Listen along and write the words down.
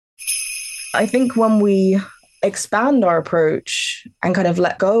I think when we expand our approach and kind of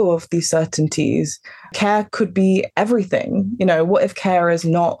let go of these certainties, care could be everything. What if care is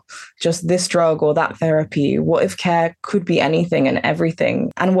not just this drug or that therapy? What if care could be anything and everything?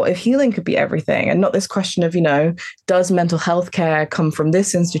 And what if healing could be everything? And not this question of, does mental health care come from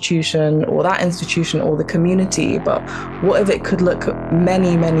this institution or that institution or the community? But what if it could look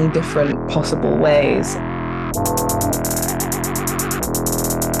many, many different possible ways?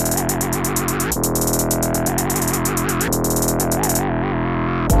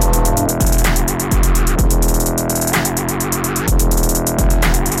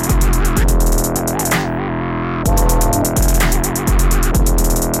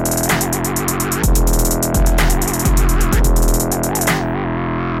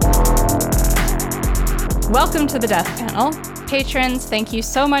 Welcome to the Death Panel. Patrons, thank you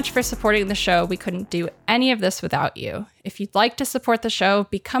so much for supporting the show. We couldn't do any of this without you. If you'd like to support the show,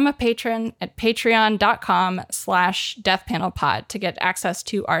 become a patron at patreon.com/deathpanelpod to get access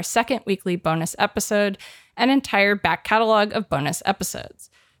to our second weekly bonus episode, an entire back catalog of bonus episodes.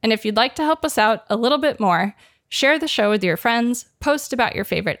 And if you'd like to help us out a little bit more, share the show with your friends, post about your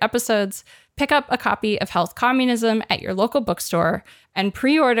favorite episodes, pick up a copy of Health Communism at your local bookstore, and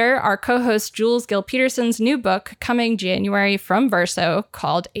pre-order our co-host Jules Gill-Peterson's new book coming January from Verso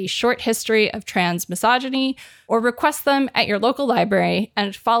called A Short History of Trans Misogyny, or request them at your local library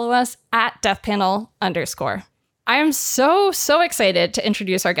and follow us at deathpanel_. I am so excited to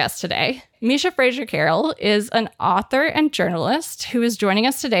introduce our guest today. Micha Frazer-Carroll is an author and journalist who is joining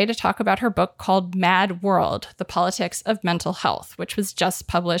us today to talk about her book called Mad World: The Politics of Mental Health, which was just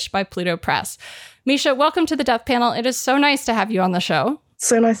published by Pluto Press. Micha, welcome to the Death Panel. It is so nice to have you on the show.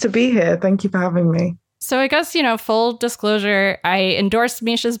 So nice to be here. Thank you for having me. So I guess, full disclosure, I endorsed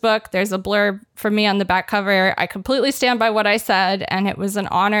Micha's book. There's a blurb from me on the back cover. I completely stand by what I said, and it was an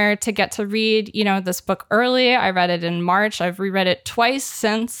honor to get to read, this book early. I read it in March. I've reread it twice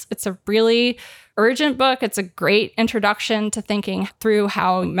since. It's a really urgent book. It's a great introduction to thinking through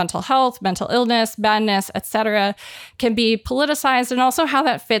how mental health, mental illness, madness, etc., can be politicized, and also how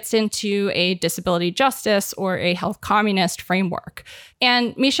that fits into a disability justice or a health communist framework.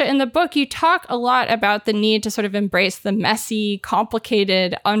 And Micha, in the book, you talk a lot about the need to sort of embrace the messy,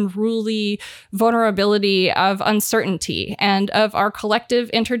 complicated, unruly vulnerability of uncertainty and of our collective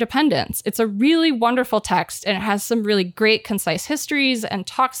interdependence. It's a really wonderful text, and it has some really great, concise histories and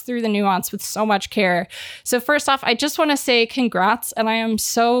talks through the nuance with so much care. So first off, I just want to say congrats, and I am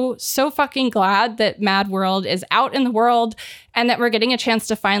so fucking glad that Mad World is out in the world and that we're getting a chance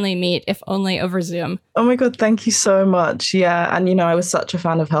to finally meet, if only over Zoom. Oh my God, thank you so much. Yeah, and I was such a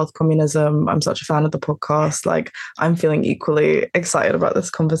fan of Health Communism. I'm such a fan of the podcast. I'm feeling equally excited about this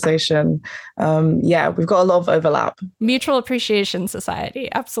conversation. Yeah, we've got a lot of overlap. Mutual Appreciation Society,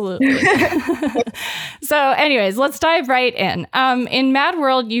 absolutely. So anyways, let's dive right in. In Mad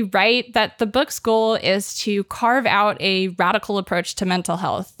World, you write that the book's goal is to carve out a radical approach to mental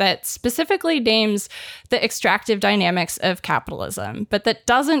health that specifically names the extractive dynamics of capitalism, but that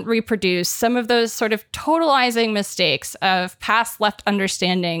doesn't reproduce some of those sort of totalizing mistakes of past left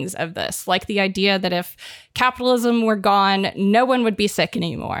understandings of this, like the idea that if capitalism were gone, no one would be sick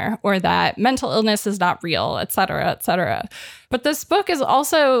anymore, or that mental illness is not real, et cetera, et cetera. But this book is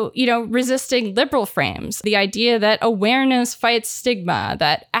also, resisting liberal frames, the idea that awareness fights stigma,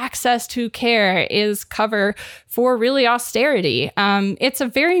 that access to care is cover for really austerity. It's a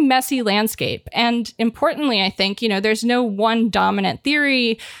very messy landscape. And importantly, I think, there's no one dominant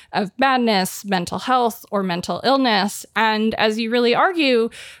theory of madness, mental health, or mental illness. And as you really argue,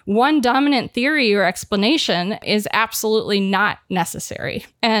 one dominant theory or explanation is absolutely not necessary.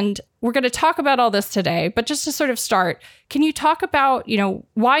 And we're going to talk about all this today, but just to sort of start, can you talk about,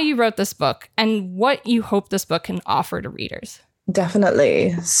 why you wrote this book and what you hope this book can offer to readers?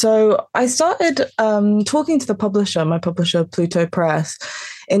 Definitely. So I started talking to my publisher, Pluto Press,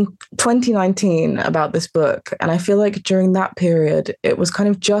 in 2019 about this book. And I feel like during that period, it was kind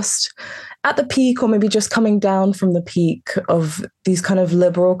of just at the peak, or maybe just coming down from the peak of these kind of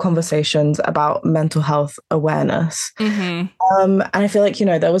liberal conversations about mental health awareness. Mm-hmm. And I feel like,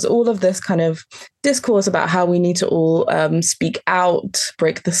 there was all of this kind of discourse about how we need to all speak out,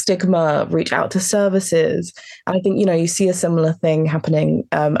 break the stigma, reach out to services. And I think, you see a similar thing happening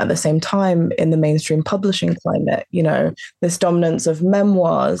at the same time in the mainstream publishing climate, this dominance of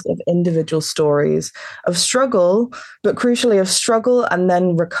memoirs, of individual stories, of struggle, but crucially of struggle and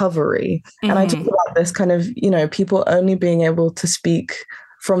then recovery. Mm-hmm. And I talk about this kind of, people only being able to speak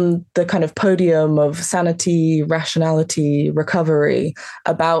from the kind of podium of sanity, rationality, recovery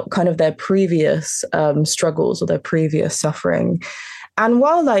about kind of their previous struggles or their previous suffering. And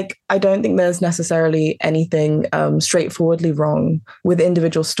while like I don't think there's necessarily anything straightforwardly wrong with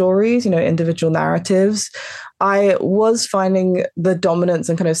individual stories, individual narratives, I was finding the dominance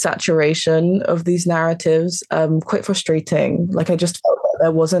and kind of saturation of these narratives quite frustrating. Like I just felt that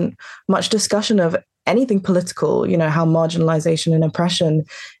there wasn't much discussion of anything political, how marginalization and oppression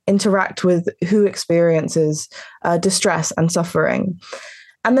interact with who experiences distress and suffering.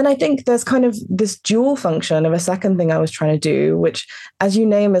 And then I think there's kind of this dual function of a second thing I was trying to do, which, as you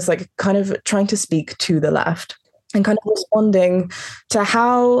name, is like kind of trying to speak to the left and kind of responding to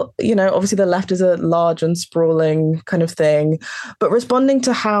how, obviously the left is a large and sprawling kind of thing, but responding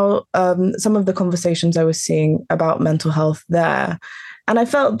to how some of the conversations I was seeing about mental health there. And I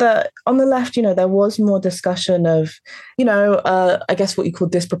felt that on the left, there was more discussion of, I guess what you call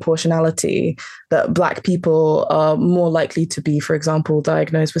disproportionality, that Black people are more likely to be, for example,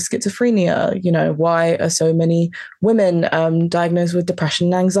 diagnosed with schizophrenia. Why are so many women diagnosed with depression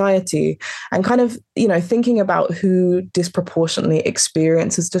and anxiety? And kind of, thinking about who disproportionately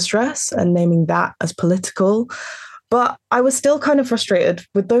experiences distress and naming that as political. But I was still kind of frustrated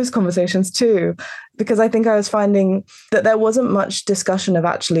with those conversations too, because I think I was finding that there wasn't much discussion of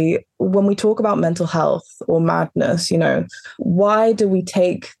actually, when we talk about mental health or madness, why do we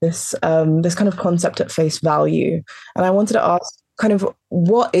take this this kind of concept at face value? And I wanted to ask kind of,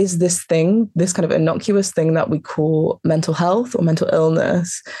 what is this thing, this kind of innocuous thing that we call mental health or mental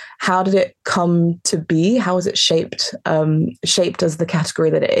illness? How did it come to be? How is it shaped as the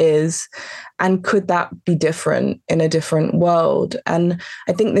category that it is? And could that be different in a different world? And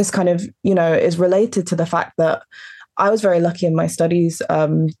I think this kind of, is related to the fact that I was very lucky in my studies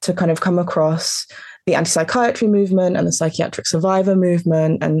to kind of come across the anti-psychiatry movement and the psychiatric survivor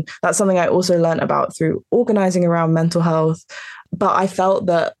movement. And that's something I also learned about through organizing around mental health. But I felt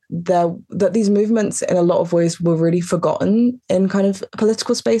that these movements in a lot of ways were really forgotten in kind of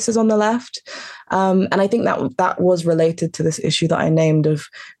political spaces on the left. And I think that was related to this issue that I named of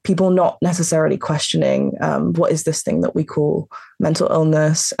people not necessarily questioning what is this thing that we call mental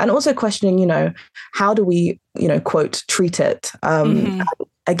illness, and also questioning, how do we, quote, treat it?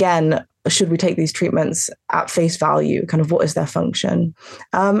 Again, should we take these treatments at face value? Kind of what is their function?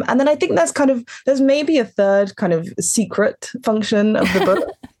 And then I think there's maybe a third kind of secret function of the book.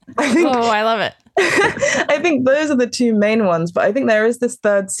 I love it. I think those are the two main ones, but I think there is this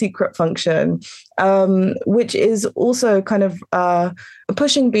third secret function, which is also kind of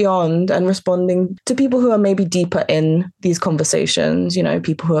pushing beyond and responding to people who are maybe deeper in these conversations,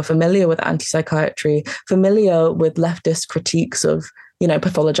 people who are familiar with anti-psychiatry, familiar with leftist critiques of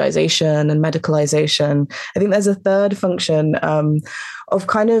pathologization and medicalization. I think there's a third function of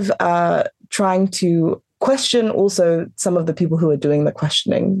kind of trying to question also some of the people who are doing the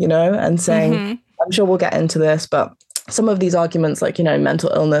questioning, and saying, I'm sure we'll get into this, but some of these arguments like, mental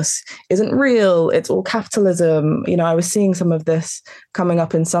illness isn't real, it's all capitalism. I was seeing some of this coming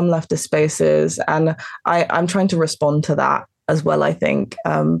up in some leftist spaces, and I'm trying to respond to that as well, I think.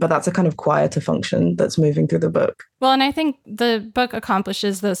 But that's a kind of quieter function that's moving through the book. Well, and I think the book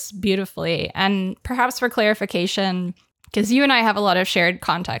accomplishes this beautifully. And perhaps for clarification, because you and I have a lot of shared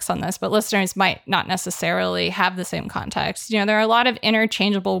context on this, but listeners might not necessarily have the same context. There are a lot of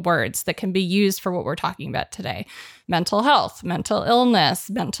interchangeable words that can be used for what we're talking about today. Mental health, mental illness,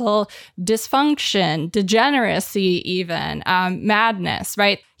 mental dysfunction, degeneracy even, madness,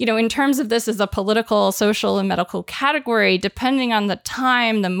 right? In terms of this as a political, social, and medical category, depending on the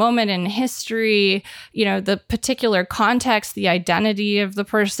time, the moment in history, the particular context, the identity of the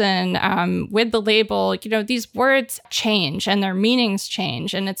person with the label, these words change and their meanings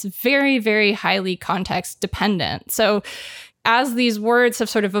change. And it's very, very highly context dependent. So as these words have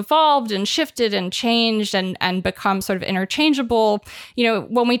sort of evolved and shifted and changed and become sort of interchangeable,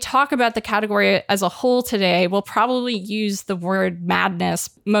 when we talk about the category as a whole today, we'll probably use the word madness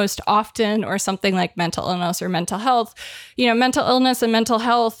most often, or something like mental illness or mental health. Mental illness and mental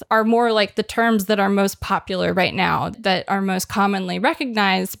health are more like the terms that are most popular right now, that are most commonly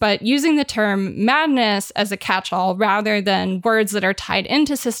recognized, but using the term madness as a catch-all rather than words that are tied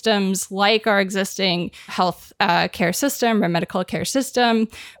into systems like our existing health care system or medical care system,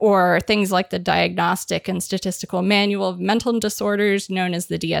 or things like the Diagnostic and Statistical Manual of Mental Disorders, known as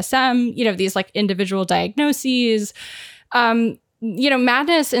the DSM, these like individual diagnoses.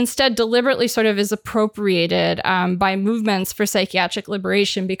 Madness instead deliberately sort of is appropriated by movements for psychiatric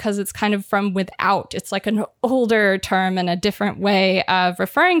liberation because it's kind of from without. It's like an older term and a different way of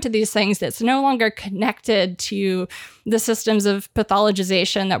referring to these things that's no longer connected to the systems of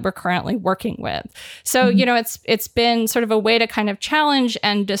pathologization that we're currently working with. So, it's been sort of a way to kind of challenge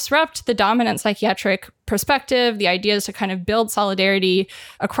and disrupt the dominant psychiatric perspective. The idea is to kind of build solidarity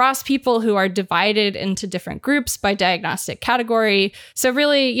across people who are divided into different groups by diagnostic category. So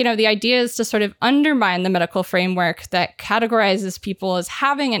really, the idea is to sort of undermine the medical framework that categorizes people as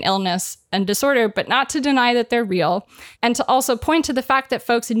having an illness and disorder, but not to deny that they're real, and to also point to the fact that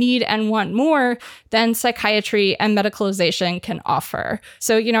folks need and want more than psychiatry and medicalization can offer.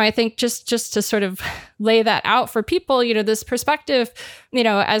 So, I think just to sort of lay that out for people, this perspective,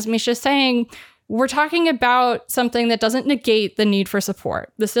 as Misha's saying, we're talking about something that doesn't negate the need for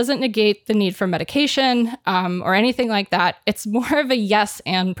support. This doesn't negate the need for medication or anything like that. It's more of a yes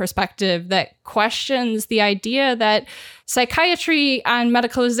and perspective that questions the idea that psychiatry and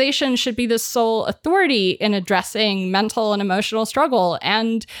medicalization should be the sole authority in addressing mental and emotional struggle.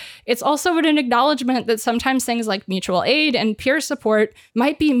 And it's also an acknowledgement that sometimes things like mutual aid and peer support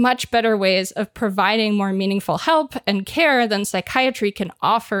might be much better ways of providing more meaningful help and care than psychiatry can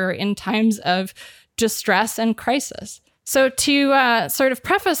offer in times of distress and crisis. So to sort of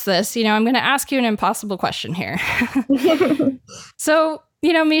preface this, I'm going to ask you an impossible question here. So,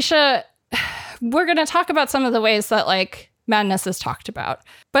 Micha, we're going to talk about some of the ways that madness is talked about.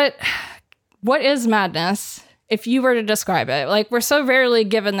 But what is madness if you were to describe it? We're so rarely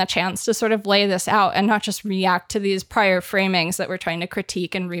given the chance to sort of lay this out and not just react to these prior framings that we're trying to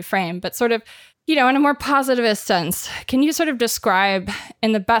critique and reframe, but sort of, in a more positivist sense. Can you sort of describe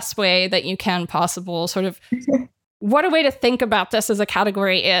in the best way that you can possible sort of what a way to think about this as a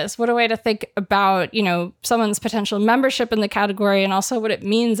category is, what a way to think about, someone's potential membership in the category and also what it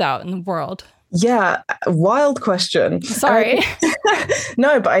means out in the world? Yeah, wild question. Sorry.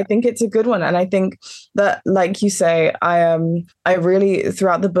 No, but I think it's a good one. And I think that, like you say, I really,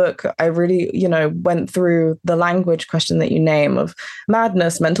 throughout the book, I really, went through the language question that you name of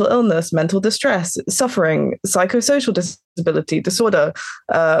madness, mental illness, mental distress, suffering, psychosocial disability, disorder,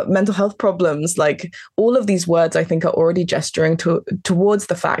 mental health problems. All of these words, I think, are already gesturing towards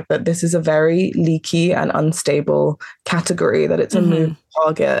the fact that this is a very leaky and unstable category, that it's a moving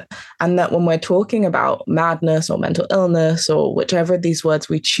target, and that when we're talking about madness or mental illness or whichever of these words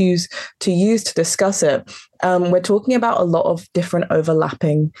we choose to use to discuss it, we're talking about a lot of different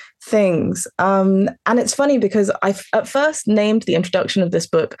overlapping things. And it's funny because I at first named the introduction of this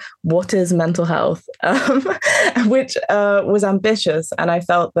book, What is Mental Health? Which was ambitious. And I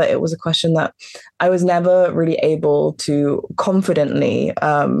felt that it was a question that I was never really able to confidently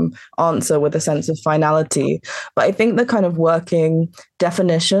answer with a sense of finality. But I think the kind of working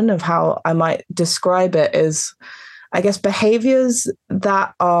definition of how I might describe it is, I guess, behaviors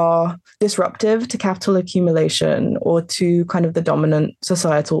that are disruptive to capital accumulation or to kind of the dominant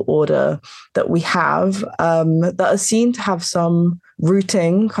societal order that we have, that are seen to have some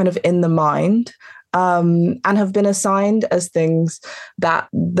rooting kind of in the mind, and have been assigned as things that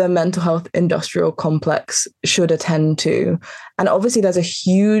the mental health industrial complex should attend to. And obviously there's a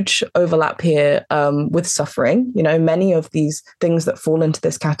huge overlap here with suffering. Many of these things that fall into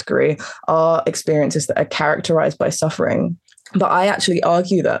this category are experiences that are characterized by suffering. But I actually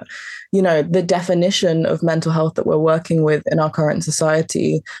argue that, the definition of mental health that we're working with in our current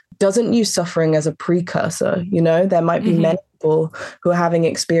society doesn't use suffering as a precursor. There might be many people who are having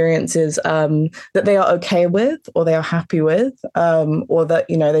experiences that they are okay with, or they are happy with, or that,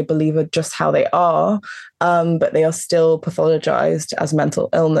 they believe are just how they are, but they are still pathologized as mental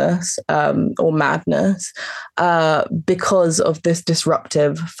illness or madness because of this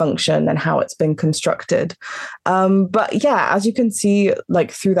disruptive function and how it's been constructed. But yeah, as you can see,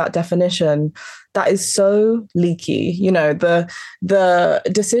 through that definition, that is so leaky. The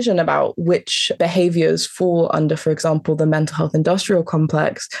decision about which behaviors fall under, for example, the mental health industrial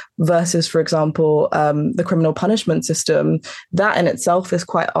complex versus, for example, the criminal punishment system, that in itself is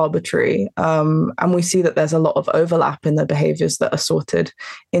quite arbitrary. And we see that there's a lot of overlap in the behaviors that are sorted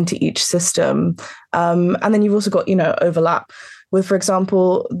into each system. And then you've also got, overlap with, for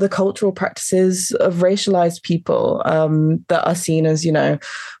example, the cultural practices of racialized people that are seen as,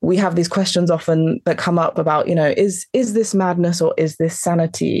 we have these questions often that come up about, is this madness or is this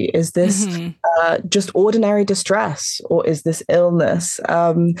sanity? Is this just ordinary distress or is this illness?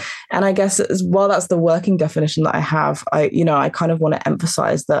 And I guess while that's the working definition that I have, I kind of want to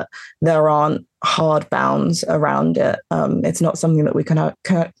emphasize that there aren't hard bounds around it. It's not something that we can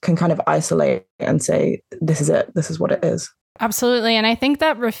kind of isolate and say, this is it, this is what it is. Absolutely. And I think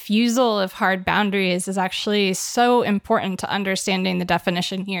that refusal of hard boundaries is actually so important to understanding the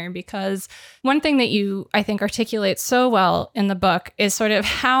definition here, because one thing that you, I think, articulate so well in the book is sort of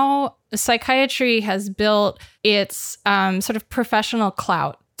how psychiatry has built its sort of professional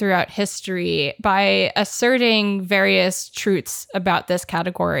clout throughout history by asserting various truths about this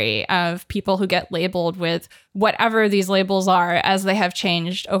category of people who get labeled with whatever these labels are as they have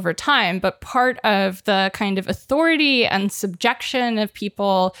changed over time. But part of the kind of authority and subjection of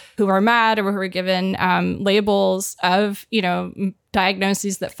people who are mad or who are given labels of,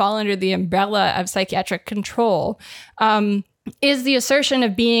 diagnoses that fall under the umbrella of psychiatric control, is the assertion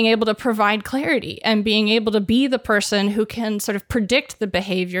of being able to provide clarity and being able to be the person who can sort of predict the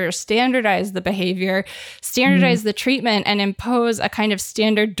behavior, standardize the behavior, standardize the treatment, and impose a kind of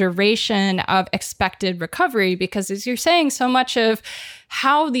standard duration of expected recovery. Because as you're saying, so much of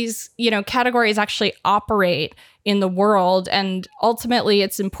how these, categories actually operate in the world. And ultimately,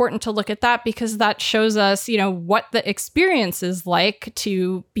 it's important to look at that because that shows us, what the experience is like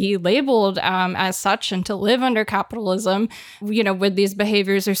to be labeled as such and to live under capitalism, with these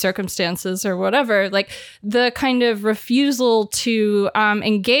behaviors or circumstances or whatever. Like the kind of refusal to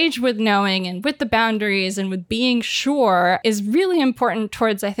engage with knowing and with the boundaries and with being sure is really important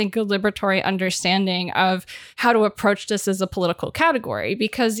towards, I think, a liberatory understanding of how to approach this as a political category.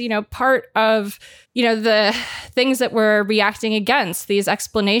 Because, part of the things that we're reacting against, these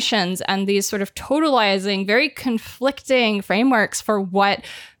explanations and these sort of totalizing, very conflicting frameworks for what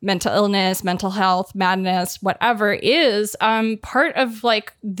mental illness, mental health, madness, whatever is, part of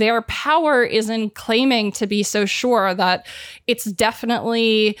like their power is in claiming to be so sure that it's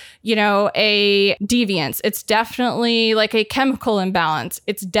definitely, a deviance. It's definitely like a chemical imbalance.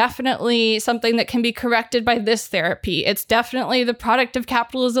 It's definitely something that can be corrected by this therapy. It's definitely the product of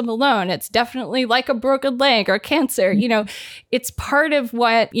capitalism alone. It's definitely like a broken leg or cancer. It's part of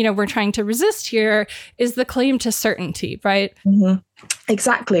what, we're trying to resist here is the claim to certainty, right? Mm-hmm.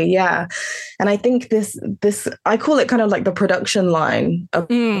 Exactly. Yeah. And I think this, I call it kind of like the production line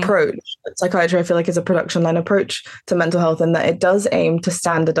approach. Psychiatry, I feel like, is a production line approach to mental health, and that it does aim to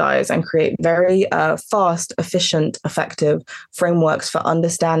standardize and create very fast, efficient, effective frameworks for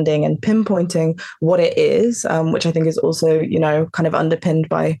understanding and pinpointing what it is, which I think is also, kind of underpinned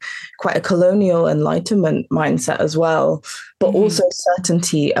by quite a colonial Enlightenment mindset as well, but also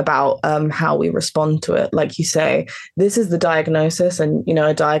certainty about how we respond to it. Like you say, this is the diagnosis, and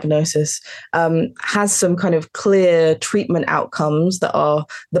a diagnosis has some kind of clear treatment outcomes that are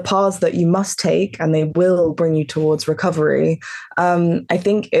the paths that you must take, and they will bring you towards recovery. I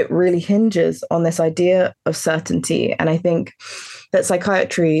think it really hinges on this idea of certainty, and I think that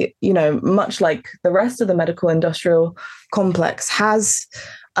psychiatry, much like the rest of the medical industrial complex, has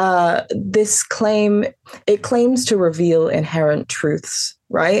this claim. It claims to reveal inherent truths,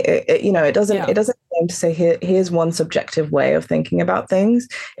 right? It doesn't claim to say here's one subjective way of thinking about things.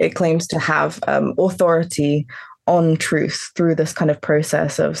 It claims to have authority on truth through this kind of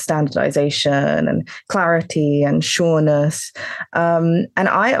process of standardization and clarity and sureness. And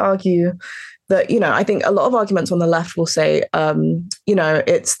I argue that, I think a lot of arguments on the left will say,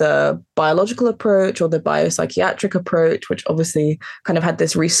 it's the biological approach or the biopsychiatric approach, which obviously kind of had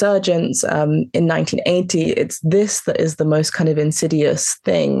this resurgence in 1980. It's this that is the most kind of insidious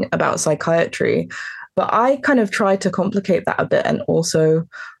thing about psychiatry. But I kind of try to complicate that a bit and also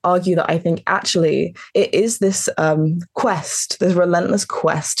argue that I think actually it is this this relentless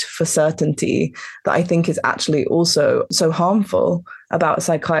quest for certainty that I think is actually also so harmful about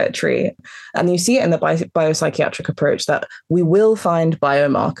psychiatry. And you see it in the biopsychiatric approach that we will find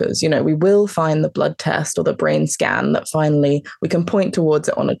biomarkers, we will find the blood test or the brain scan that finally we can point towards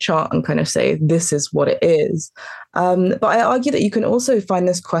it on a chart and kind of say, this is what it is. But I argue that you can also find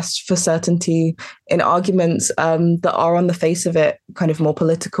this quest for certainty in arguments that are on the face of it kind of more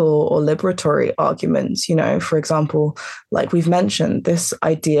political or liberatory arguments. For example, like we've mentioned, this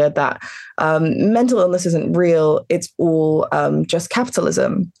idea that mental illness isn't real, it's all just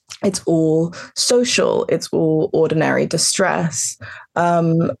capitalism. It's all social. It's all ordinary distress.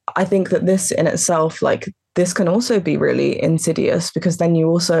 I think that this in itself, this can also be really insidious, because then you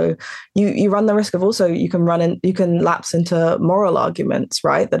also you run the risk of also you can lapse into moral arguments,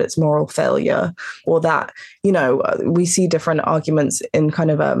 right? That it's moral failure, or that we see different arguments in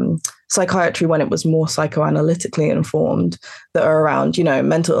kind of psychiatry when it was more psychoanalytically informed that are around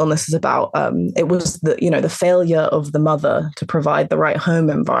mental illness is about it was the failure of the mother to provide the right home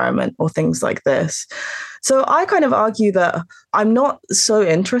environment or things like this. So I kind of argue that I'm not so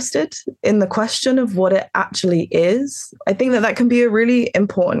interested in the question of what it actually is. I think that can be a really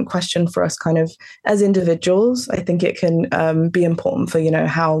important question for us kind of as individuals. I think it can be important for,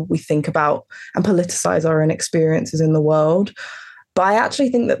 how we think about and politicize our own experiences in the world. But I actually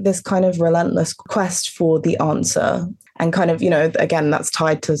think that this kind of relentless quest for the answer And kind of, again, that's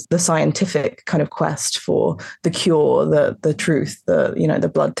tied to the scientific kind of quest for the cure, the truth,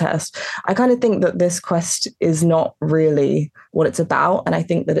 the blood test. I kind of think that this quest is not really what it's about. And I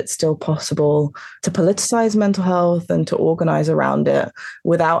think that it's still possible to politicize mental health and to organize around it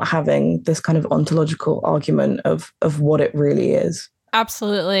without having this kind of ontological argument of what it really is.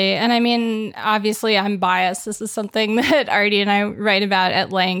 Absolutely. And I mean, obviously, I'm biased. This is something that Artie and I write about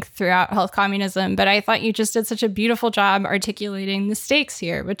at length throughout Health Communism. But I thought you just did such a beautiful job articulating the stakes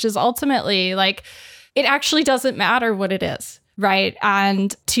here, which is ultimately like, it actually doesn't matter what it is, right?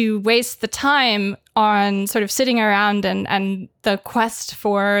 And to waste the time on sort of sitting around and the quest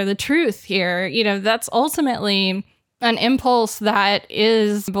for the truth here, that's ultimately an impulse that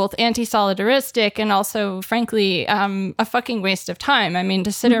is both anti-solidaristic and also, frankly, a fucking waste of time. I mean,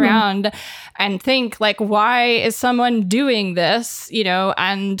 to sit around and think, like, why is someone doing this,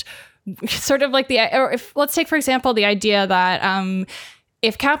 and sort of like let's take, for example, the idea that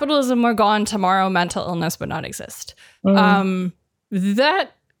if capitalism were gone tomorrow, mental illness would not exist.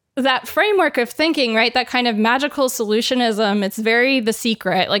 That framework of thinking, right? That kind of magical solutionism, it's very The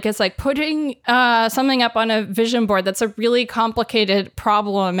Secret. Like, it's like putting something up on a vision board that's a really complicated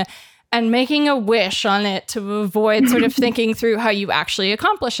problem and making a wish on it to avoid sort of thinking through how you actually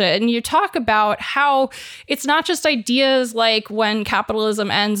accomplish it. And you talk about how it's not just ideas like when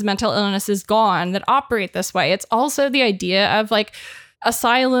capitalism ends, mental illness is gone that operate this way. It's also the idea of like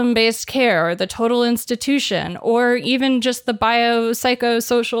asylum-based care or the total institution, or even just the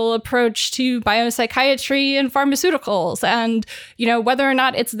biopsychosocial approach to biopsychiatry and pharmaceuticals. And, whether or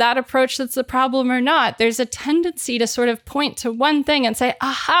not it's that approach that's the problem or not, there's a tendency to sort of point to one thing and say,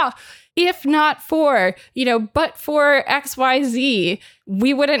 aha, if not for, but for XYZ,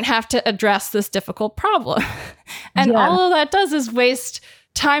 we wouldn't have to address this difficult problem. And all of that does is waste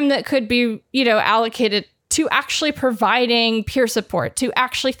time that could be, allocated to actually providing peer support, to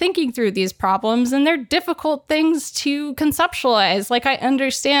actually thinking through these problems. And they're difficult things to conceptualize. Like, I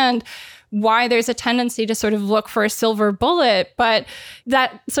understand why there's a tendency to sort of look for a silver bullet, but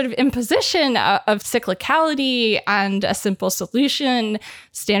that sort of imposition of cyclicality and a simple solution,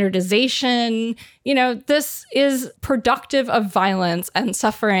 standardization, this is productive of violence and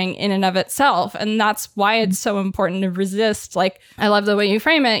suffering in and of itself. And that's why it's so important to resist. Like, I love the way you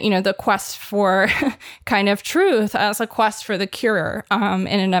frame it, the quest for kind of truth as a quest for the cure in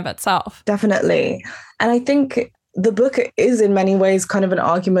and of itself. Definitely. And I think the book is in many ways kind of an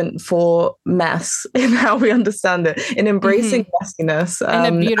argument for mess in how we understand it, in embracing messiness.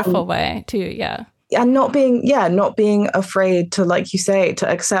 In a beautiful way too, yeah. And not being afraid to, like you say, to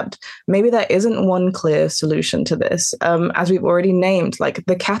accept maybe there isn't one clear solution to this. As we've already named, like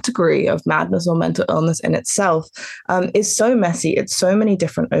the category of madness or mental illness in itself is so messy. It's so many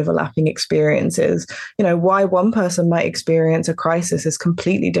different overlapping experiences. Why one person might experience a crisis is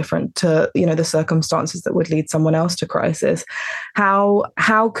completely different to, the circumstances that would lead someone else to crisis.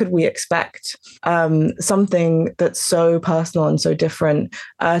 How could we expect something that's so personal and so different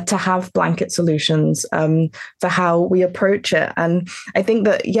to have blanket solutions for how we approach it? And I think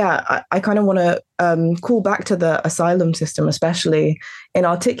that, I kind of want to call back to the asylum system, especially in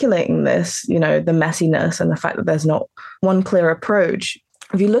articulating this, the messiness and the fact that there's not one clear approach.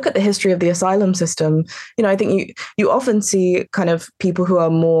 If you look at the history of the asylum system, I think you often see kind of people who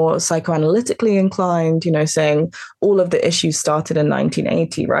are more psychoanalytically inclined, saying all of the issues started in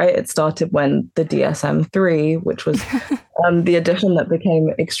 1980, right? It started when the DSM-3, which was the edition that became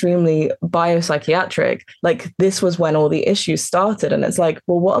extremely biopsychiatric, like this was when all the issues started. And it's like,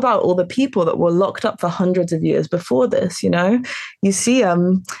 well, what about all the people that were locked up for hundreds of years before this? You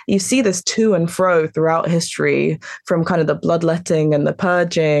see this to and fro throughout history, from kind of the bloodletting and the purging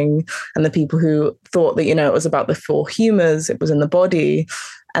and the people who thought that, it was about the four humors, it was in the body.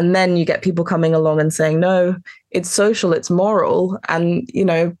 And then you get people coming along and saying, no, it's social, it's moral. And,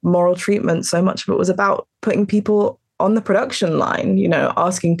 moral treatment, so much of it was about putting people on the production line,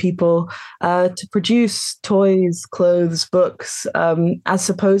 asking people to produce toys, clothes, books as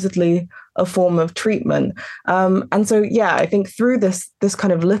supposedly a form of treatment. And so, I think through this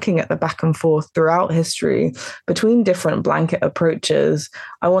kind of looking at the back and forth throughout history between different blanket approaches,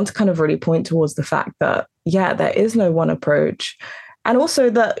 I want to kind of really point towards the fact that, there is no one approach. And also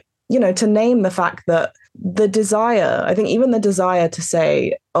that, to name the fact that the desire, I think even the desire to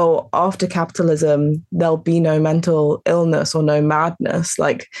say, oh, after capitalism, there'll be no mental illness or no madness,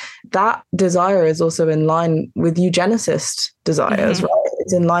 like that desire is also in line with eugenicist desires, right?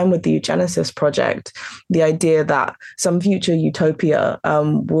 it's in line with the eugenesis project, the idea that some future utopia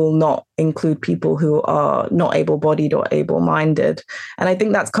will not include people who are not able-bodied or able-minded. And I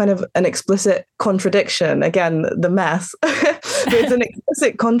think that's kind of an explicit contradiction. Again, the mess. But it's an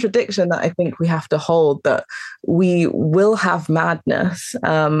explicit contradiction that I think we have to hold, that we will have madness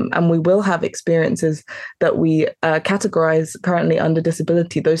and we will have experiences that we categorize currently under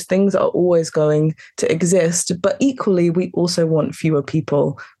disability. Those things are always going to exist, but equally, we also want fewer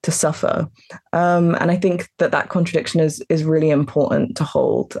people to suffer. And I think that contradiction is really important to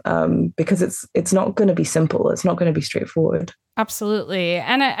hold, because it's not going to be simple. It's not going to be straightforward. Absolutely.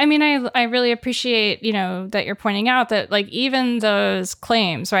 And I really appreciate, that you're pointing out that like even those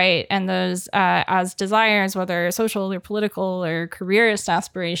claims, right, and those as desires, whether social or political or careerist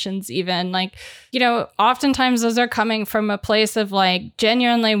aspirations, even like, oftentimes those are coming from a place of like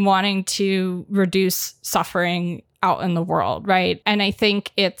genuinely wanting to reduce suffering out in the world, right? And I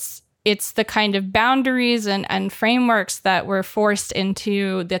think it's the kind of boundaries and frameworks that were forced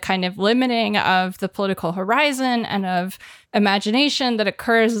into the kind of limiting of the political horizon and of imagination that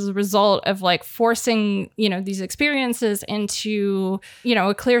occurs as a result of like forcing, these experiences into,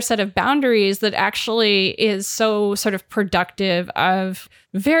 a clear set of boundaries that actually is so sort of productive of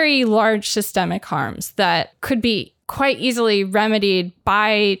very large systemic harms that could be quite easily remedied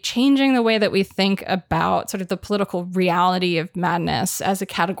by changing the way that we think about sort of the political reality of madness as a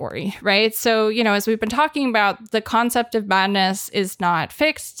category, right? So, as we've been talking about, the concept of madness is not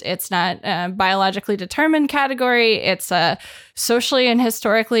fixed. It's not a biologically determined category. It's a socially and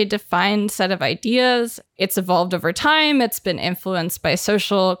historically defined set of ideas. It's evolved over time. It's been influenced by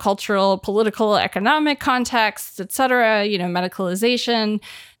social, cultural, political, economic contexts, et cetera, medicalization.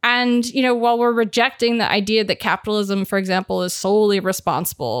 And, while we're rejecting the idea that capitalism, for example, is solely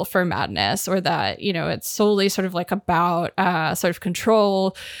responsible for madness, or that, it's solely sort of like about sort of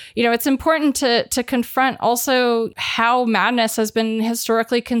control, it's important to confront also how madness has been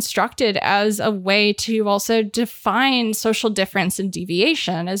historically constructed as a way to also define social difference and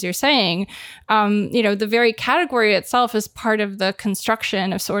deviation, as you're saying. The very category itself is part of the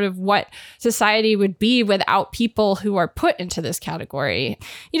construction of sort of what society would be without people who are put into this category.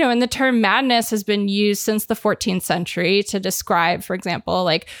 And the term madness has been used since the 14th century to describe, for example,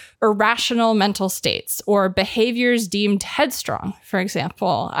 like irrational mental states or behaviors deemed headstrong, for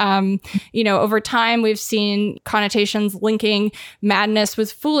example. Over time, we've seen connotations linking madness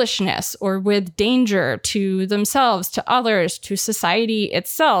with foolishness or with danger to themselves, to others, to society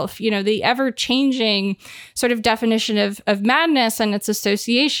itself. The ever-changing sort of definition of madness and its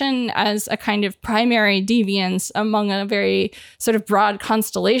association as a kind of primary deviance among a very sort of broad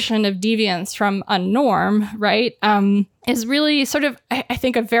constellation of deviance from a norm, right? Is really sort of, I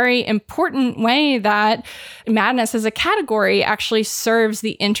think, a very important way that madness as a category actually serves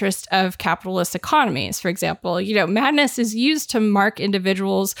the interest of capitalist economies. For example, madness is used to mark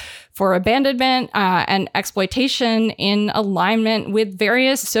individuals for abandonment and exploitation in alignment with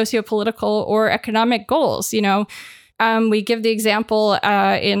various sociopolitical or economic goals. We give the example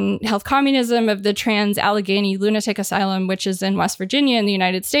in health communism of the Trans-Allegheny Lunatic Asylum, which is in West Virginia in the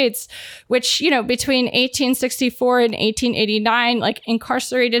United States, which, between 1864 and 1889, like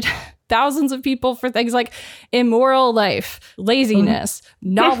incarcerated thousands of people for things like immoral life, laziness,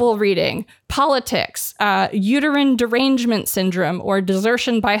 novel reading, politics, uterine derangement syndrome, or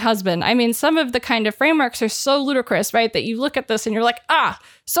desertion by husband. I mean, some of the kind of frameworks are so ludicrous, right, that you look at this and you're like,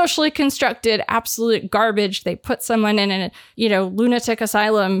 socially constructed, absolute garbage. They put someone in a, lunatic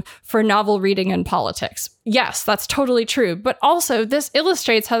asylum for novel reading and politics. Yes, that's totally true. But also, this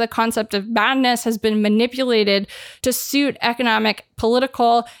illustrates how the concept of madness has been manipulated to suit economic,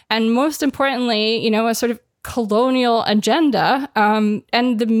 political, and most importantly, a sort of colonial agenda.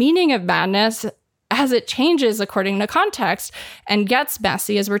 And the meaning of madness, as it changes according to context and gets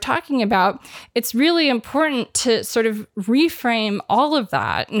messy, as we're talking about, it's really important to sort of reframe all of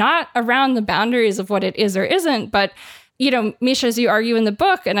that, not around the boundaries of what it is or isn't, but Micha, as you argue in the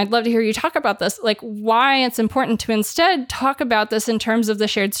book, and I'd love to hear you talk about this, like why it's important to instead talk about this in terms of the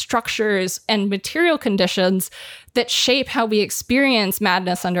shared structures and material conditions that shape how we experience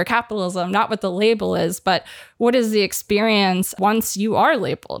madness under capitalism, not what the label is, but what is the experience once you are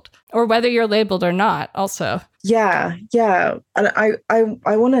labeled, or whether you're labeled or not also. Yeah. And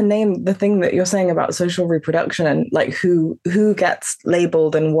I want to name the thing that you're saying about social reproduction and like who gets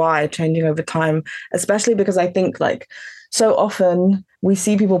labeled and why changing over time, especially because I think like so often we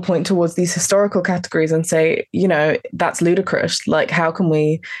see people point towards these historical categories and say, that's ludicrous. Like, how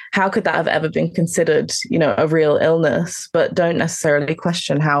could that have ever been considered, a real illness, but don't necessarily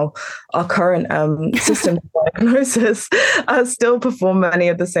question how our current systems of diagnosis still perform many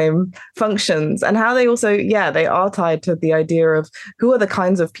of the same functions, and how they also, they are tied to the idea of who are the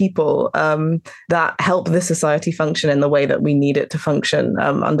kinds of people that help this society function in the way that we need it to function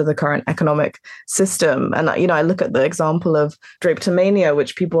under the current economic system. And, I look at the example of drapetomania,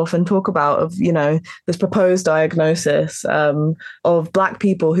 which people often talk about, of, this proposed diagnosis of Black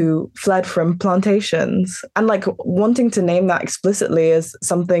people who fled from plantations, and like wanting to name that explicitly as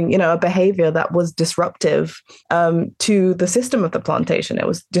something, a behavior that was disruptive to the system of the plantation. It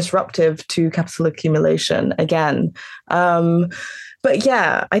was disruptive to capital accumulation again. But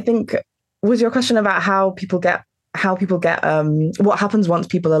yeah, I think, was your question about how people get what happens once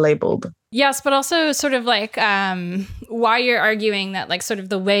people are labeled? Yes, but also sort of like why you're arguing that like sort of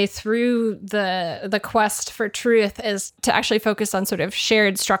the way through the quest for truth is to actually focus on sort of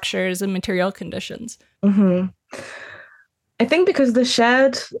shared structures and material conditions. Mm-hmm. I think because the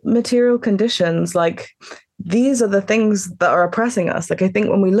shared material conditions, like, these are the things that are oppressing us. Like, I think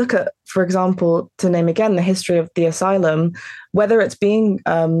when we look at, for example, to name again, the history of the asylum, whether it's being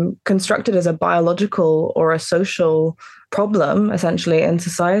constructed as a biological or a social problem, essentially, in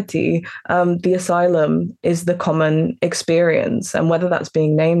society, the asylum is the common experience. And whether that's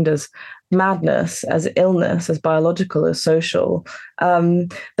being named as madness, as illness, as biological, as social,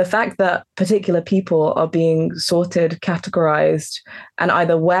 the fact that particular people are being sorted, categorized, and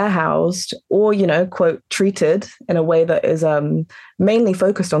either warehoused or, quote, treated in a way that is mainly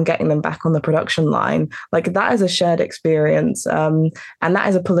focused on getting them back on the production line, like, that is a shared experience. And that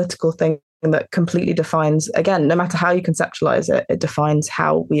is a political thing that completely defines, again, no matter how you conceptualize it, it defines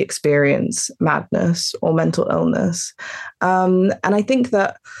how we experience madness or mental illness. And I think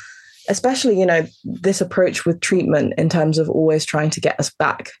that, especially, this approach with treatment in terms of always trying to get us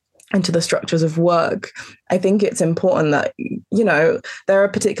back into the structures of work, I think it's important that, there are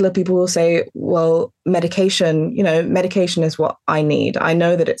particular people who say, well, medication is what I need. I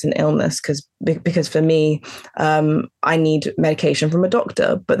know that it's an illness because for me, I need medication from a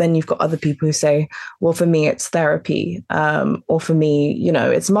doctor. But then you've got other people who say, well, for me, it's therapy, or for me,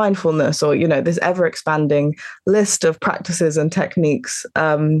 it's mindfulness, or, this ever expanding list of practices and techniques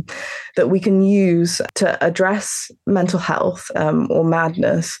that we can use to address mental health or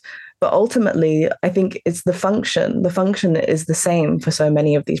madness. But ultimately, I think it's the function. The function is the same for so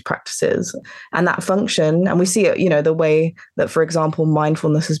many of these practices. And that function, and we see it, the way that, for example,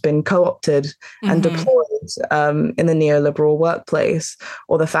 mindfulness has been co-opted and deployed in the neoliberal workplace,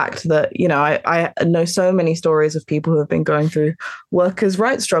 or the fact that, I know so many stories of people who have been going through workers'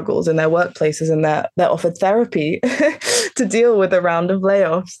 rights struggles in their workplaces, and they're offered therapy to deal with a round of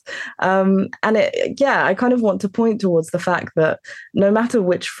layoffs. And I kind of want to point towards the fact that no matter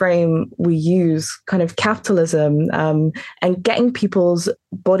which frame we use, kind of capitalism and getting people's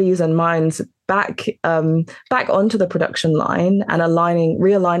bodies and minds back onto the production line and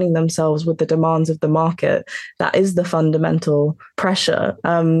realigning themselves with the demands of the market, that is the fundamental pressure.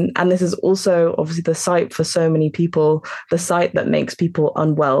 And this is also obviously the site for so many people, the site that makes people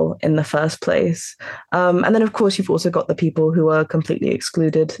unwell in the first place. And then, of course, you've also got the people who are completely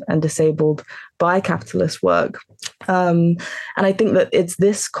excluded and disabled by capitalist work. And I think that it's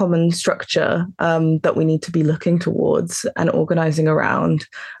this common structure that we need to be looking towards and organizing around,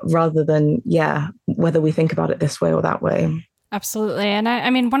 rather than, whether we think about it this way or that way. Absolutely. And I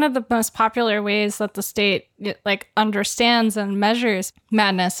mean, one of the most popular ways that the state understands and measures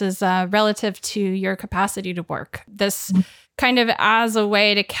madness is relative to your capacity to work. This kind of as a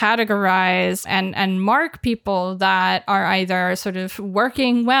way to categorize and mark people that are either sort of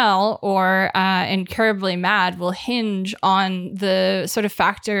working well or incurably mad will hinge on the sort of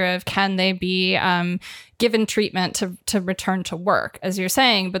factor of, can they be given treatment to return to work, as you're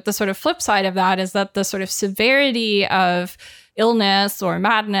saying. But the sort of flip side of that is that the sort of severity of illness or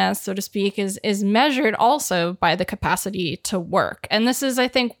madness, so to speak, is measured also by the capacity to work. And this is, I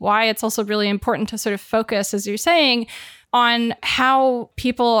think, why it's also really important to sort of focus, as you're saying, on how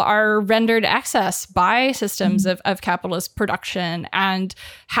people are rendered access by systems of capitalist production, and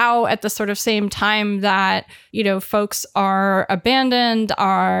how at the sort of same time that, folks are abandoned,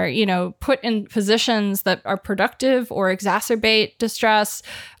 are, put in positions that are productive or exacerbate distress,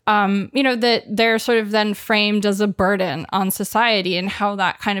 that they're sort of then framed as a burden on society, and how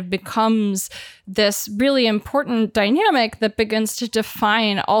that kind of becomes this really important dynamic that begins to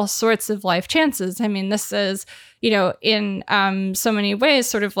define all sorts of life chances. I mean, this is, in so many ways,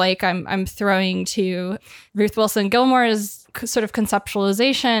 sort of like I'm throwing to Ruth Wilson Gilmore's sort of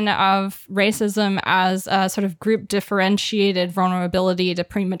conceptualization of racism as a sort of group differentiated vulnerability to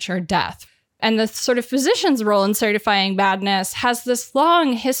premature death. And the sort of physician's role in certifying badness has this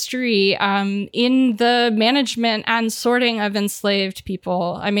long history in the management and sorting of enslaved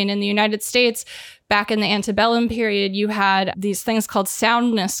people. I mean, in the United States, back in the antebellum period, you had these things called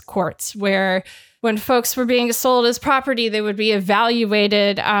soundness courts, where when folks were being sold as property, they would be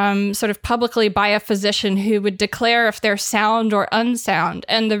evaluated sort of publicly by a physician who would declare if they're sound or unsound.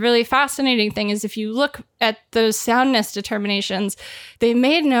 And the really fascinating thing is, if you look at those soundness determinations, they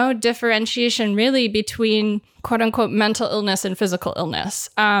made no differentiation really between quote unquote mental illness and physical illness.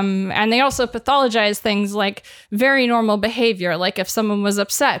 And they also pathologized things like very normal behavior. Like if someone was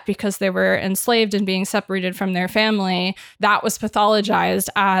upset because they were enslaved and being separated from their family, that was pathologized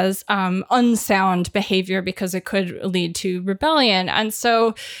as unsound behavior because it could lead to rebellion. And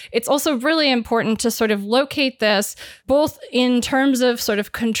so it's also really important to sort of locate this both in terms of sort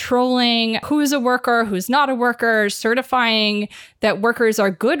of controlling who's a worker, who's not a worker, certifying that workers are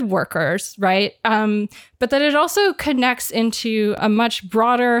good workers, right? But that it also connects into a much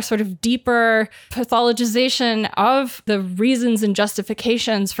broader, sort of deeper pathologization of the reasons and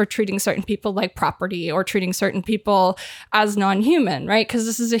justifications for treating certain people like property or treating certain people as non-human, right? Because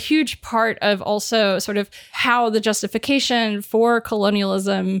this is a huge part of also sort of how the justification for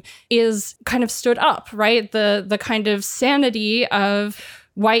colonialism is kind of stood up, right? The kind of sanity of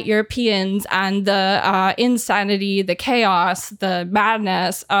white Europeans and the insanity, the chaos, the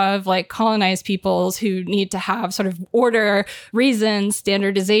madness of like colonized peoples who need to have sort of order, reason,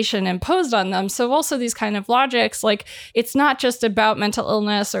 standardization imposed on them. So also these kind of logics, like it's not just about mental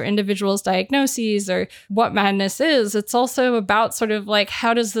illness or individuals' diagnoses or what madness is. It's also about sort of like,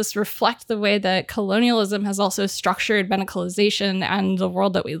 how does this reflect the way that colonialism has also structured medicalization and the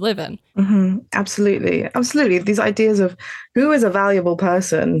world that we live in? Mm-hmm. Absolutely. Absolutely. These ideas of who is a valuable person,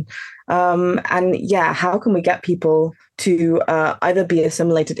 and how can we get people to either be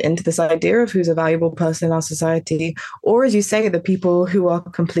assimilated into this idea of who's a valuable person in our society, or, as you say, the people who are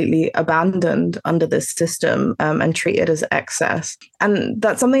completely abandoned under this system and treated as excess. And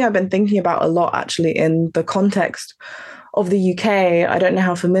that's something I've been thinking about a lot, actually, in the context of the UK. I don't know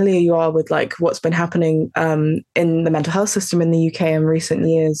how familiar you are with like what's been happening in the mental health system in the UK in recent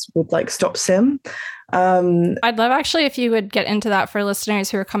years with like Stop Sim. I'd love actually if you would get into that for listeners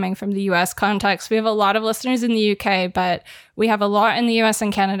who are coming from the US context. We have a lot of listeners in the UK, but we have a lot in the US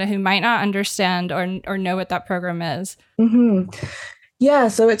and Canada who might not understand or know what that program is. Mm-hmm. Yeah,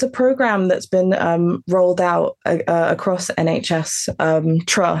 so it's a program that's been rolled out across NHS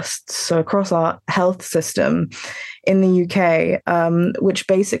trusts, so across our health system in the UK, which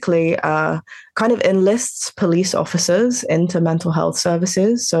basically kind of enlists police officers into mental health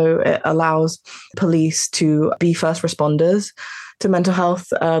services. So it allows police to be first responders to mental health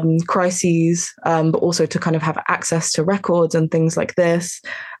crises, but also to kind of have access to records and things like this.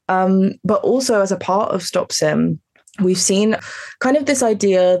 But also as a part of Stop Sim, we've seen kind of this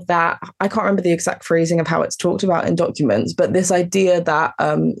idea that, I can't remember the exact phrasing of how it's talked about in documents, but this idea that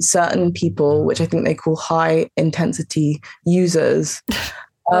certain people, which I think they call high intensity users,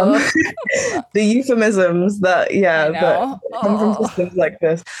 the euphemisms that come from systems like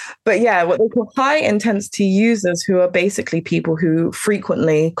this. But yeah, what they call high intensity users, who are basically people who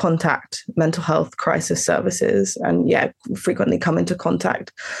frequently contact mental health crisis services and frequently come into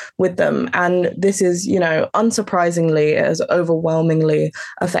contact with them. And this is, unsurprisingly, it has overwhelmingly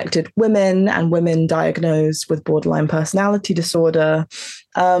affected women and women diagnosed with borderline personality disorder.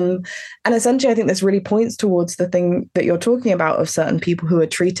 And essentially, I think this really points towards the thing that you're talking about of certain people who are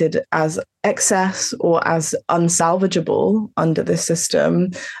treated as excess or as unsalvageable under this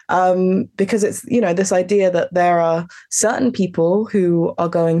system, because it's, this idea that there are certain people who are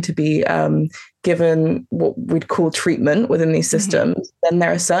going to be given what we'd call treatment within these systems. Mm-hmm. Then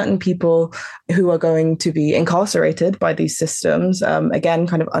there are certain people who are going to be incarcerated by these systems, again,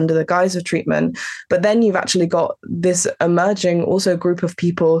 kind of under the guise of treatment. But then you've actually got this emerging also group of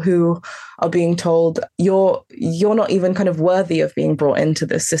people who are being told you're not even kind of worthy of being brought into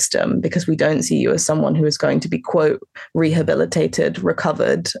this system because we don't see you as someone who is going to be, quote, rehabilitated,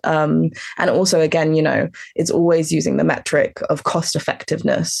 recovered. And also, again, it's always using the metric of cost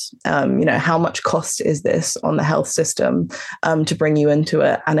effectiveness. How much cost is this on the health system to bring you into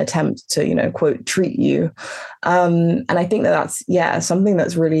an attempt to, quote, treat you. And I think that's something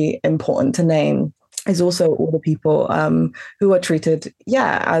that's really important to name is also all the people who are treated,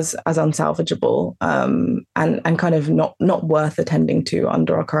 as unsalvageable and kind of not worth attending to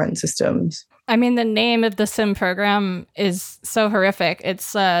under our current systems. I mean, the name of the SIM program is so horrific. It's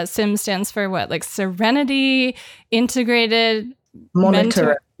SIM stands for what? Like Serenity Integrated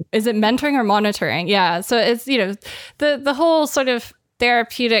Monitoring. Is it mentoring or monitoring? Yeah. So it's, the whole sort of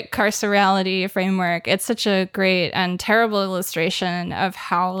therapeutic carcerality framework. It's such a great and terrible illustration of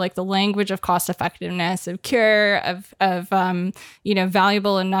how like the language of cost effectiveness, of cure, of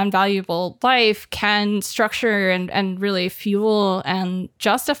valuable and non-valuable life can structure and really fuel and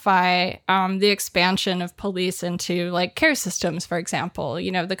justify the expansion of police into like care systems, for example.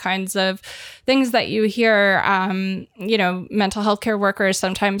 The kinds of things that you hear, mental health care workers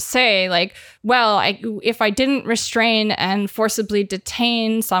sometimes say, like, well, if I didn't restrain and forcibly detain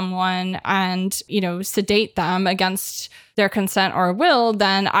someone and, sedate them against their consent or will,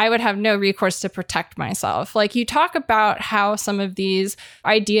 then I would have no recourse to protect myself. Like, you talk about how some of these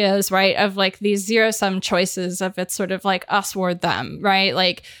ideas, right, of like these zero-sum choices of it's sort of like us or them, right?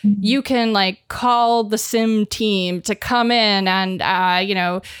 Like you can like call the SIM team to come in and,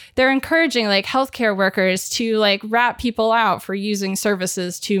 they're encouraging like healthcare workers to like rat people out for using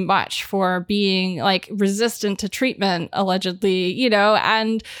services too much, for being like resistant to treatment, allegedly,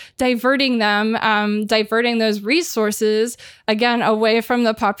 and diverting those resources again away from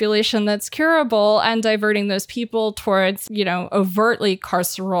the population that's curable and diverting those people towards overtly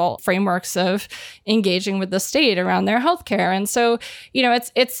carceral frameworks of engaging with the state around their healthcare. And so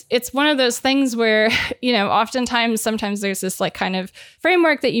it's one of those things where sometimes there's this like kind of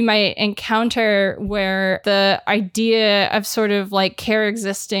framework that you might encounter where the idea of sort of like care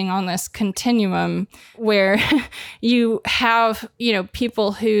existing on this continuum where you have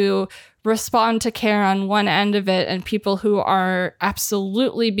people who respond to care on one end of it and people who are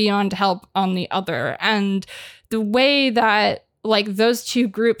absolutely beyond help on the other. And the way that like those two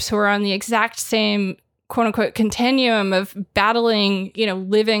groups who are on the exact same quote unquote continuum of battling,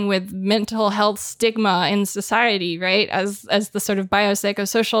 living with mental health stigma in society, right? As the sort of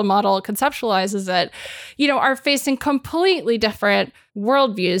biopsychosocial model conceptualizes it, are facing completely different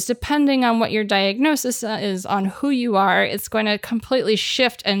worldviews. Depending on what your diagnosis is, on who you are, it's going to completely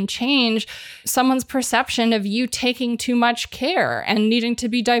shift and change someone's perception of you taking too much care and needing to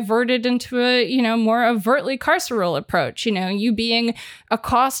be diverted into a, more overtly carceral approach, you being a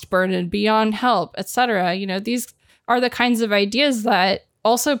cost burden beyond help, etc. These are the kinds of ideas that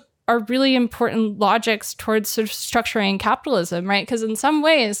also are really important logics towards sort of structuring capitalism, right? Because in some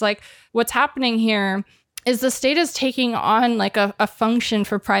ways, like what's happening here is the state is taking on like a function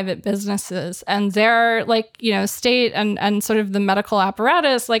for private businesses, and they're like, state and sort of the medical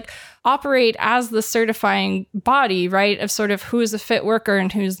apparatus like operate as the certifying body, right, of sort of who's a fit worker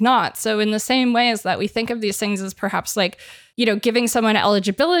and who's not. So in the same way as that we think of these things as perhaps like, giving someone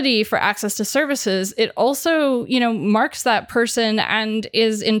eligibility for access to services, it also, marks that person and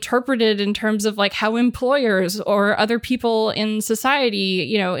is interpreted in terms of like how employers or other people in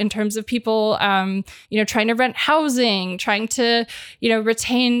society, in terms of people, trying to rent housing, trying to,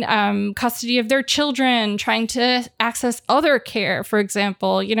 retain custody of their children, trying to access other care, for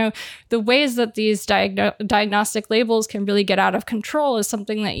example, the ways that these diagnostic labels can really get out of control is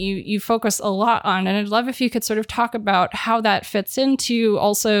something that you focus a lot on. And I'd love if you could sort of talk about how that fits into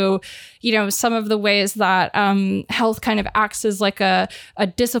also, some of the ways that health kind of acts as like a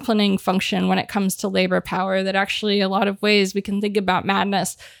disciplining function when it comes to labor power, that actually a lot of ways we can think about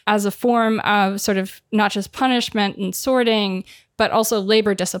madness as a form of sort of not just punishment and sorting, but also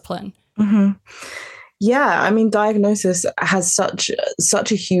labor discipline. Mm-hmm. Yeah, I mean, diagnosis has such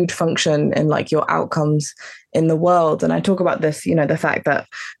a huge function in like your outcomes in the world. And I talk about this, the fact that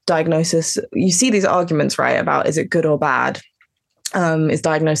diagnosis, you see these arguments, right, about is it good or bad? Is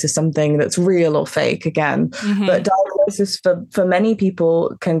diagnosis something that's real or fake again? Mm-hmm. But diagnosis for many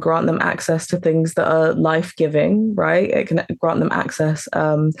people can grant them access to things that are life-giving, right? It can grant them access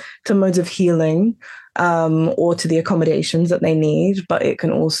to modes of healing, or to the accommodations that they need, but it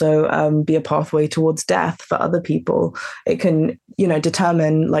can also be a pathway towards death for other people. It can,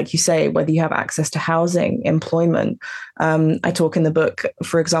 determine, like you say, whether you have access to housing, employment. I talk in the book,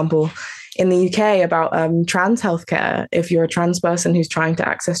 for example, in the UK about trans healthcare. If you're a trans person who's trying to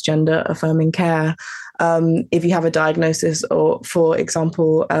access gender affirming care, if you have a diagnosis, or for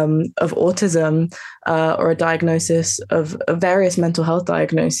example, of autism, or a diagnosis of various mental health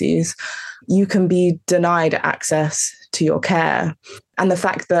diagnoses, you can be denied access to your care. And the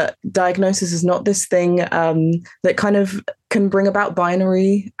fact that diagnosis is not this thing that kind of can bring about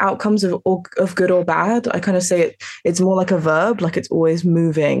binary outcomes of good or bad. I kind of say it's more like a verb, like it's always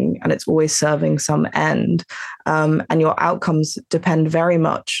moving and it's always serving some end. And your outcomes depend very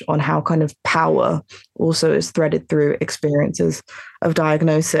much on how kind of power also is threaded through experiences of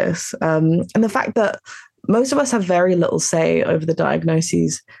diagnosis. And the fact that most of us have very little say over the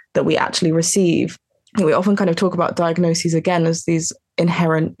diagnoses that we actually receive. We often kind of talk about diagnoses again as these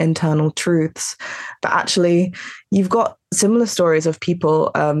inherent internal truths, but actually you've got similar stories of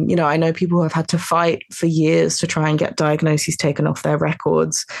people, I know people who have had to fight for years to try and get diagnoses taken off their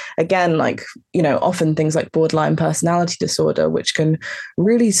records. Again, like, often things like borderline personality disorder, which can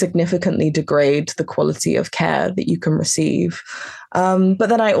really significantly degrade the quality of care that you can receive. But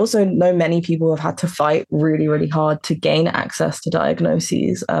then I also know many people who have had to fight really, really hard to gain access to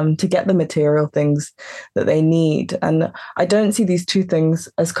diagnoses, to get the material things that they need. And I don't see these two things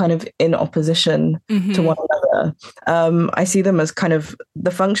as kind of in opposition to one another. I see them as kind of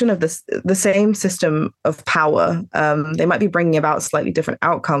the function of the same system of power. They might be bringing about slightly different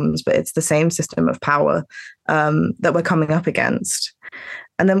outcomes, but it's the same system of power that we're coming up against.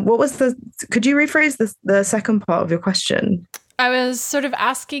 And then could you rephrase the second part of your question? I was sort of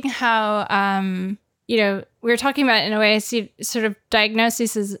asking how, we were talking about, in a way, sort of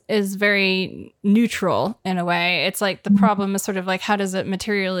diagnosis is very neutral in a way. It's like the problem is sort of like, how does it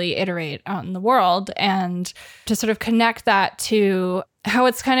materially iterate out in the world? And to sort of connect that to how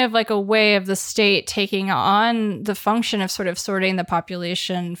it's kind of like a way of the state taking on the function of sort of sorting the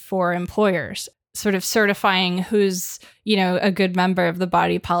population for employers, sort of certifying who's, a good member of the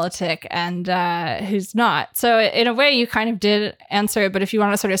body politic and who's not. So in a way, you kind of did answer it, but if you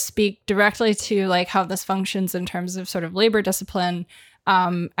want to sort of speak directly to like how this functions in terms of sort of labor discipline,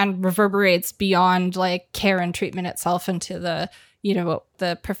 and reverberates beyond like care and treatment itself into the, what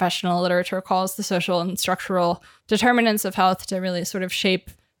the professional literature calls the social and structural determinants of health to really sort of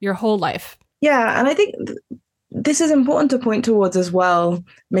shape your whole life. Yeah, and I think this is important to point towards as well,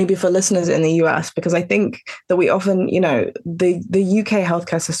 maybe for listeners in the US, because I think that we often, the UK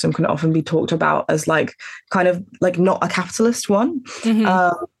healthcare system can often be talked about as like kind of like not a capitalist one.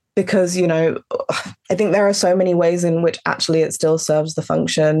 Because, I think there are so many ways in which actually it still serves the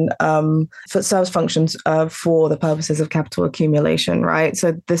function, serves functions for the purposes of capital accumulation, right?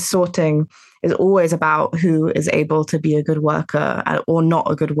 So this sorting is always about who is able to be a good worker or not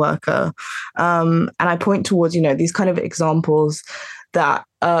a good worker. And I point towards, these kind of examples that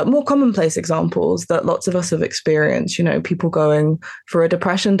more commonplace examples that lots of us have experienced, people going for a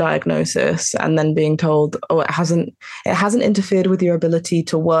depression diagnosis and then being told, oh, it hasn't interfered with your ability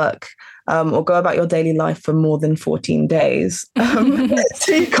to work or go about your daily life for more than 14 days.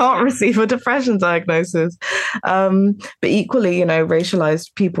 So you can't receive a depression diagnosis. But equally,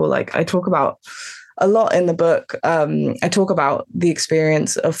 racialized people, like I talk about a lot in the book. I talk about the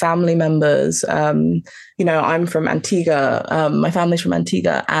experience of family members. I'm from Antigua. My family's from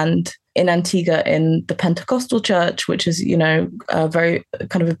Antigua, and in Antigua, in the Pentecostal church, which is, a very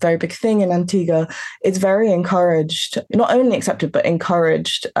big thing in Antigua, it's very encouraged, not only accepted, but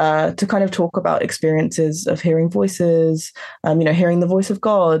encouraged to kind of talk about experiences of hearing voices, hearing the voice of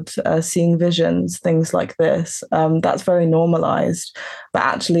God, seeing visions, things like this. That's very normalized. But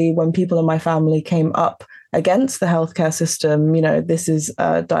actually, when people in my family came up against the healthcare system, this is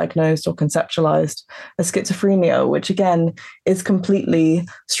diagnosed or conceptualized as schizophrenia, which again is completely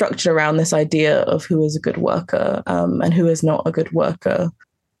structured around this idea of who is a good worker and who is not a good worker.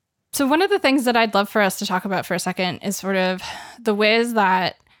 So one of the things that I'd love for us to talk about for a second is sort of the ways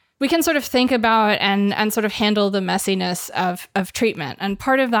that we can sort of think about and sort of handle the messiness of treatment. And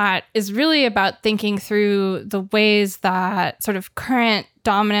part of that is really about thinking through the ways that sort of current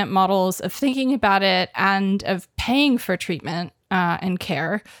dominant models of thinking about it and of paying for treatment and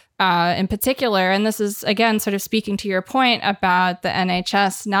care in particular. And this is, again, sort of speaking to your point about the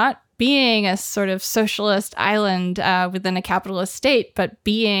NHS not being a sort of socialist island within a capitalist state, but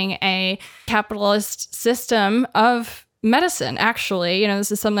being a capitalist system of medicine, actually.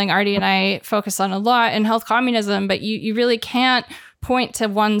 This is something Artie and I focus on a lot in health communism, but you really can't point to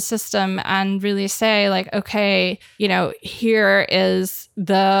one system and really say like, okay, here is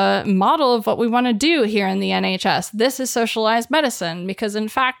the model of what we want to do here in the NHS. This is socialized medicine, because in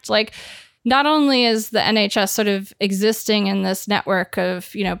fact, like, not only is the NHS sort of existing in this network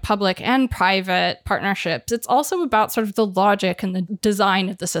of, public and private partnerships, it's also about sort of the logic and the design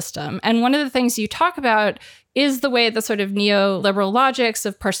of the system. And one of the things you talk about is the way the sort of neoliberal logics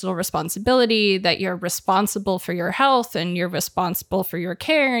of personal responsibility, that you're responsible for your health and you're responsible for your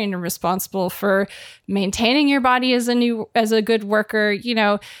care and you're responsible for maintaining your body as a good worker.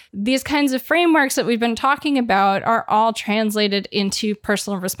 These kinds of frameworks that we've been talking about are all translated into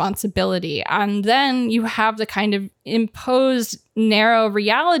personal responsibility. And then you have the kind of imposed narrow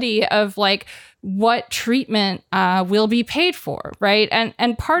reality of like what treatment will be paid for, right?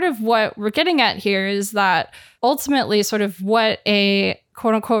 And part of what we're getting at here is that ultimately sort of what a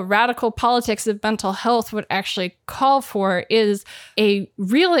quote unquote radical politics of mental health would actually call for is a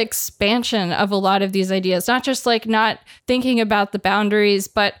real expansion of a lot of these ideas, not just like not thinking about the boundaries,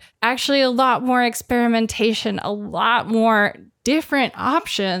 but actually a lot more experimentation, a lot more different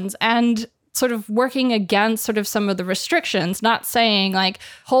options, and sort of working against sort of some of the restrictions, not saying like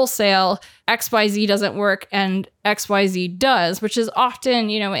wholesale XYZ doesn't work and XYZ does, which is often,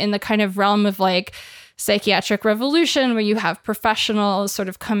 in the kind of realm of like psychiatric revolution, where you have professionals sort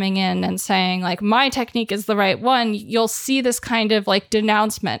of coming in and saying like, my technique is the right one. You'll see this kind of like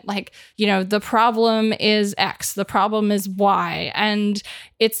denouncement, like, the problem is X, the problem is Y. And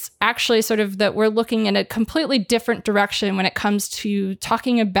it's actually sort of that we're looking in a completely different direction when it comes to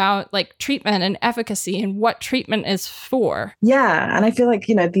talking about like treatment and efficacy and what treatment is for. Yeah. And I feel like,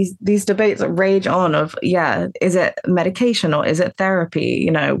 these debates rage on of, is it medication or is it therapy?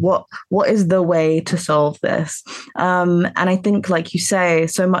 What is the way to solve this? And I think, like you say,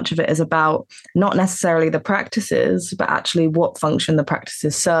 so much of it is about not necessarily the practices, but actually what function the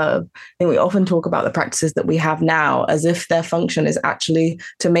practices serve. I think we often talk about the practices that we have now as if their function is actually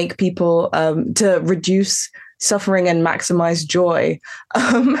to make people, to reduce suffering and maximize joy,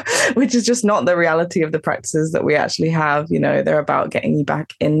 which is just not the reality of the practices that we actually have. They're about getting you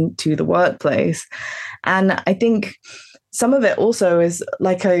back into the workplace. And I think some of it also is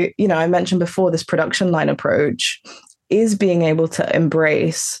like I mentioned before, this production line approach is being able to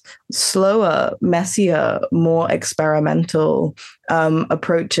embrace slower, messier, more experimental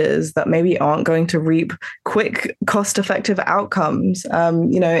approaches that maybe aren't going to reap quick, cost-effective outcomes.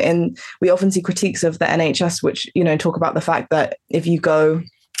 And we often see critiques of the NHS, which, talk about the fact that if you go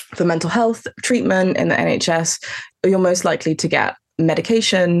for mental health treatment in the NHS, you're most likely to get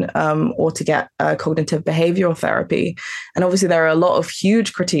medication or to get cognitive behavioral therapy. And obviously there are a lot of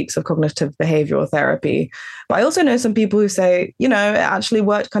huge critiques of cognitive behavioral therapy. But I also know some people who say, it actually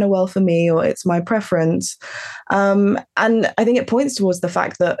worked kind of well for me, or it's my preference. And I think it points towards the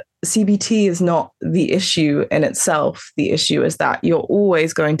fact that CBT is not the issue in itself. The issue is that you're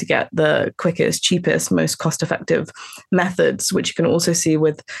always going to get the quickest, cheapest, most cost-effective methods, which you can also see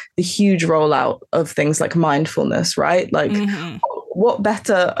with the huge rollout of things like mindfulness, right? Like, what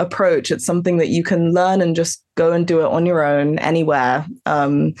better approach? It's something that you can learn and just go and do it on your own anywhere,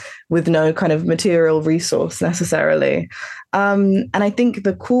 with no kind of material resource necessarily. And I think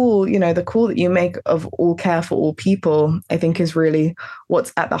the call that you make of all care for all people, I think is really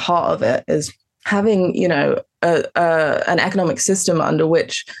what's at the heart of it, is having, an economic system under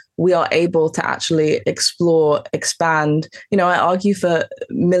which we are able to actually explore, expand. I argue for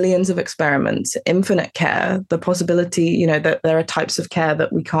millions of experiments, infinite care, the possibility, that there are types of care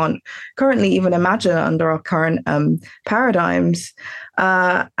that we can't currently even imagine under our current paradigms.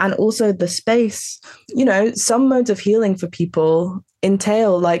 And also the space, some modes of healing for people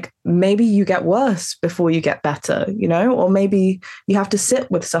entail like maybe you get worse before you get better, or maybe you have to sit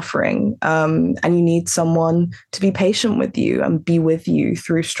with suffering, and you need someone to be patient with you and be with you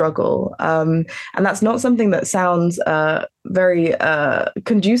through struggle. And that's not something that sounds very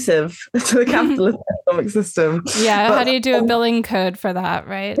conducive to the capitalist economic system. Yeah, but how do you do a billing code for that,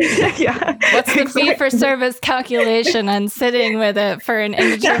 right? Yeah. What's the fee for service calculation and sitting with it for an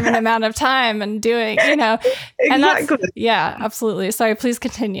indeterminate amount of time and doing, and exactly. Yeah, absolutely. Sorry, please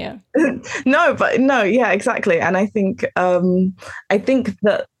continue. No, yeah, exactly. And I think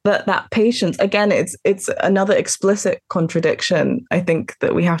that patience, again, it's another explicit contradiction, I think,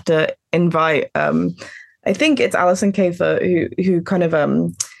 that we have to invite. I think it's Alison Kafer who kind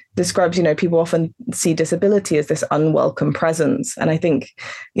of describes, people often see disability as this unwelcome presence. And I think,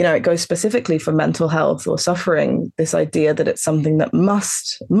 it goes specifically for mental health or suffering, this idea that it's something that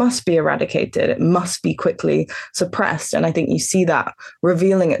must be eradicated. It must be quickly suppressed. And I think you see that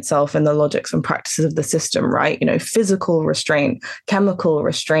revealing itself in the logics and practices of the system, right? Physical restraint, chemical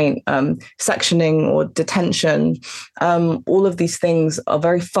restraint, sectioning or detention. All of these things are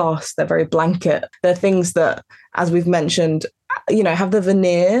very fast. They're very blanket. They're things that, as we've mentioned, have the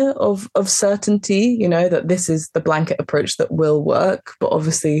veneer of certainty, that this is the blanket approach that will work. But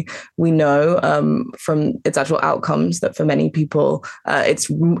obviously, we know from its actual outcomes that for many people, it's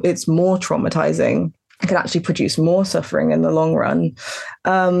more traumatizing. It can actually produce more suffering in the long run.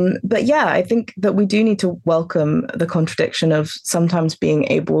 But yeah, I think that we do need to welcome the contradiction of sometimes being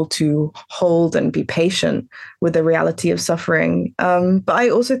able to hold and be patient with the reality of suffering. But I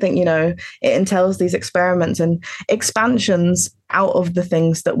also think, it entails these experiments and expansions out of the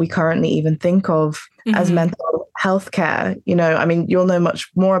things that we currently even think of as mental health care. You'll know much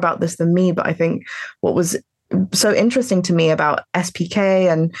more about this than me, but I think what was so interesting to me about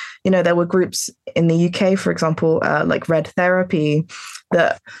SPK, and there were groups in the UK, for example, like Red Therapy,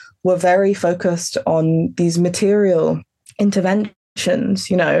 that were very focused on these material interventions.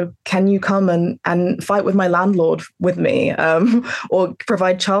 Can you come and fight with my landlord with me, or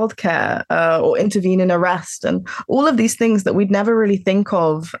provide childcare, or intervene in arrest, and all of these things that we'd never really think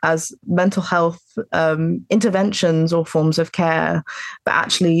of as mental health interventions or forms of care. But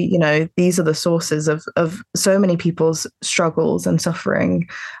actually, these are the sources of so many people's struggles and suffering.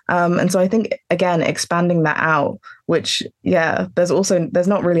 And so I think, again, expanding that out, which, there's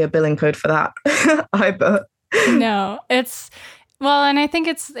not really a billing code for that either. No, well, and I think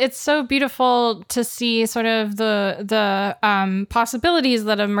it's so beautiful to see sort of the possibilities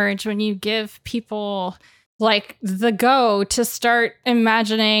that emerge when you give people like the go to start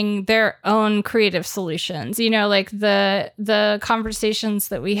imagining their own creative solutions. Like the conversations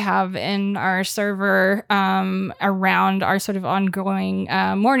that we have in our server around our sort of ongoing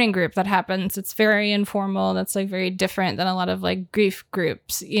morning group that happens. It's very informal. That's like very different than a lot of like grief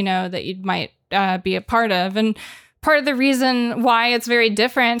groups, that you might be a part of. And part of the reason why it's very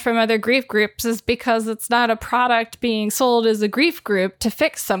different from other grief groups is because it's not a product being sold as a grief group to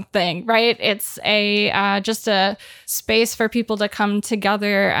fix something, right? It's just a space for people to come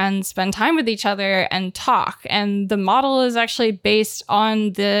together and spend time with each other and talk. And the model is actually based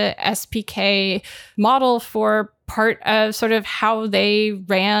on the SPK model for part of sort of how they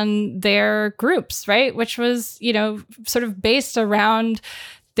ran their groups, right? Which was, sort of based around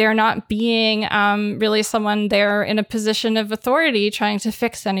there not being really someone there in a position of authority trying to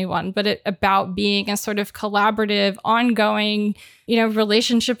fix anyone, but about being a sort of collaborative, ongoing,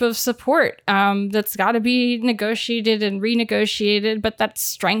 relationship of support that's got to be negotiated and renegotiated, but that's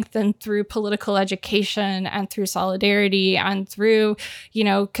strengthened through political education and through solidarity and through,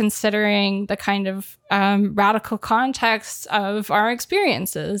 considering the kind of radical context of our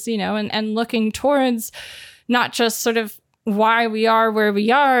experiences, and looking towards not just sort of why we are where we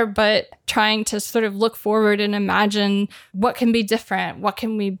are, but trying to sort of look forward and imagine what can be different, what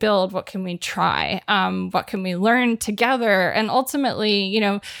can we build, what can we try, what can we learn together. And ultimately,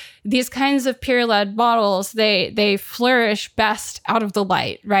 these kinds of peer-led models, they flourish best out of the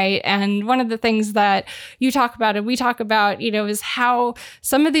light, right? And one of the things that you talk about and we talk about, is how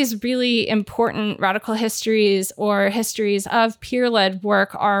some of these really important radical histories or histories of peer-led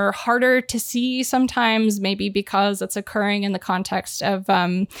work are harder to see sometimes, maybe because it's occurring in the context of,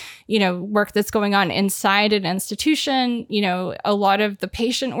 work that's going on inside an institution. A lot of the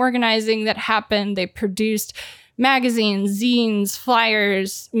patient organizing that happened, they produced magazines, zines,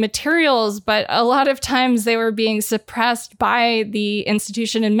 flyers, materials, but a lot of times they were being suppressed by the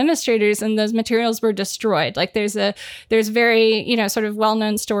institution administrators and those materials were destroyed. Like there's very, sort of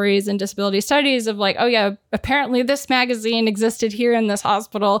well-known stories in disability studies of like, oh yeah, apparently this magazine existed here in this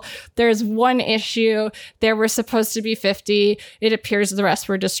hospital. There's one issue. There were supposed to be 50. It appears the rest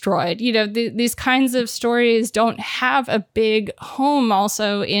were destroyed. These kinds of stories don't have a big home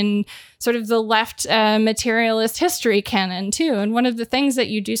also in sort of the left materialist history canon too. And one of the things that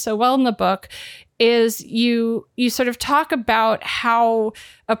you do so well in the book is you sort of talk about how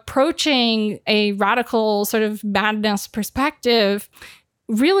approaching a radical sort of madness perspective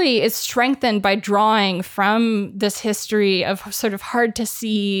really is strengthened by drawing from this history of sort of hard to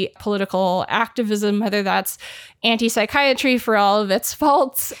see political activism, whether that's anti-psychiatry for all of its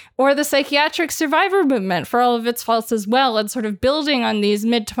faults, or the psychiatric survivor movement for all of its faults as well, and sort of building on these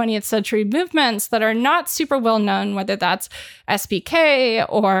mid-20th century movements that are not super well known, whether that's SPK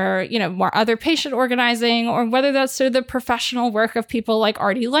or, more other patient organizing, or whether that's sort of the professional work of people like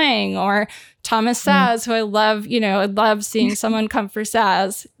Artie Lang or Thomas Saz, who I love, I love seeing someone come for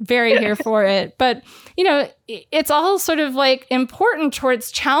Saz, very here for it. But, it's all sort of like important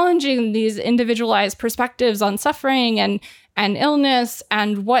towards challenging these individualized perspectives on suffering and illness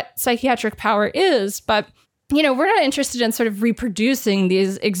and what psychiatric power is. But we're not interested in sort of reproducing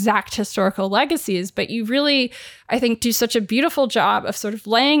these exact historical legacies, but you really, I think, do such a beautiful job of sort of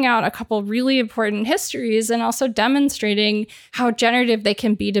laying out a couple really important histories and also demonstrating how generative they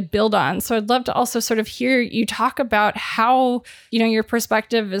can be to build on. So I'd love to also sort of hear you talk about how, your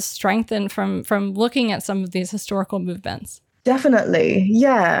perspective is strengthened from looking at some of these historical movements. Definitely.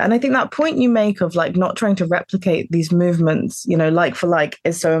 Yeah. And I think that point you make of like not trying to replicate these movements, like for like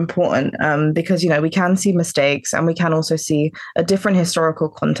is so important because, we can see mistakes and we can also see a different historical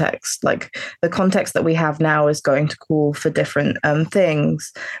context. Like the context that we have now is going to call for different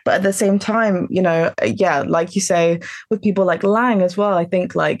things. But at the same time, like you say, with people like Lang as well, I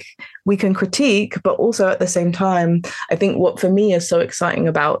think like we can critique, but also at the same time, I think what for me is so exciting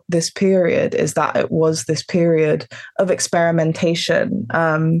about this period is that it was this period of experimentation.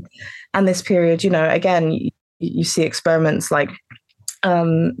 And this period, again, you see experiments like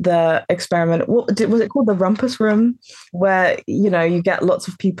the experiment, was it called the Rumpus Room, where, you get lots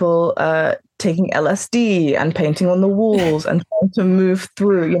of people taking LSD and painting on the walls and trying to move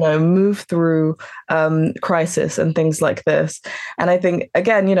through crisis and things like this. And I think,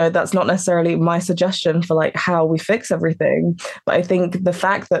 again, that's not necessarily my suggestion for like how we fix everything. But I think the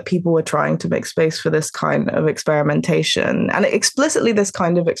fact that people were trying to make space for this kind of experimentation, and explicitly this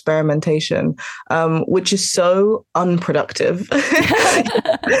kind of experimentation, which is so unproductive.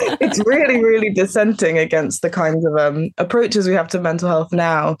 It's really, really dissenting against the kinds of approaches we have to mental health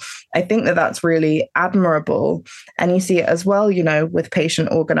now. I think that that's really admirable. And you see it as well, with patient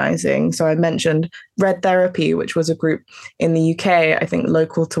organizing. So I mentioned Red Therapy, which was a group in the UK, I think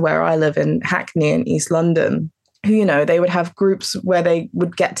local to where I live in Hackney in East London, who, they would have groups where they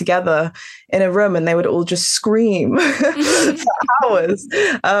would get together in a room and they would all just scream for hours,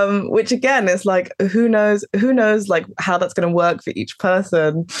 which again is like, who knows like how that's going to work for each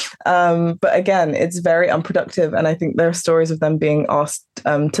person. But again, it's very unproductive. And I think there are stories of them being asked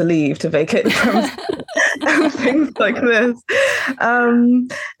to leave, to vacate the premises and things like this.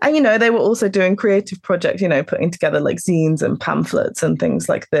 And, they were also doing creative projects, putting together like zines and pamphlets and things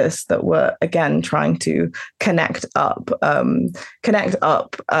like this that were, again, trying to connect up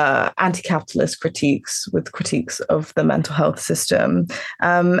anti-capitalist critiques with critiques of the mental health system.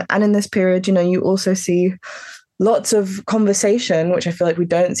 And in this period, you also see lots of conversation, which I feel like we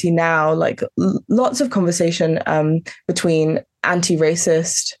don't see now, like lots of conversation between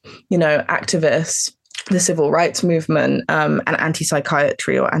anti-racist, activists, the civil rights movement, and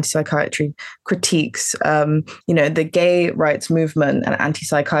anti-psychiatry critiques, the gay rights movement and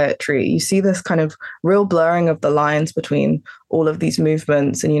anti-psychiatry. You see this kind of real blurring of the lines between all of these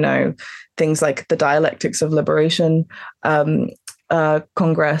movements and, things like the Dialectics of Liberation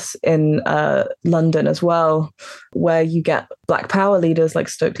Congress in London as well, where you get Black Power leaders like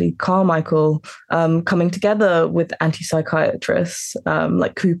Stokely Carmichael coming together with anti-psychiatrists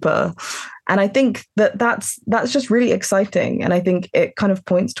like Cooper. And I think that's just really exciting. And I think it kind of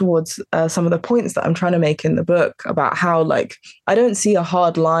points towards some of the points that I'm trying to make in the book about how, like, I don't see a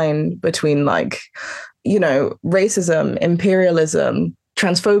hard line between, like, racism, imperialism,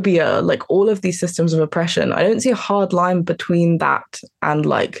 transphobia, like all of these systems of oppression. I don't see a hard line between that and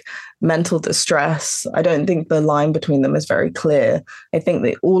like mental distress. I don't think the line between them is very clear. I think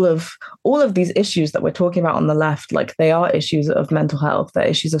that all of these issues that we're talking about on the left, like they are issues of mental health, they're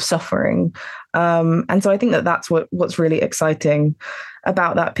issues of suffering. And so I think that that's what's really exciting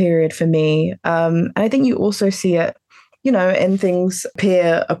about that period for me. And I think you also see it, in things,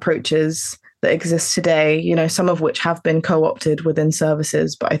 peer approaches that exist today, some of which have been co-opted within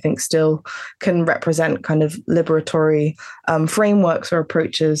services, but I think still can represent kind of liberatory frameworks or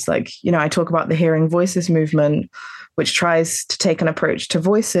approaches. Like, I talk about the Hearing Voices movement, which tries to take an approach to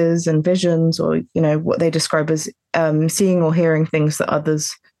voices and visions, or, what they describe as seeing or hearing things that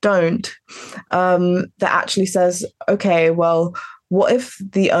others don't, that actually says, okay, well, what if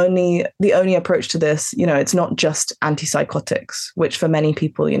the only approach to this, it's not just antipsychotics, which for many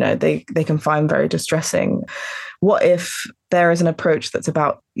people, they can find very distressing. What if there is an approach that's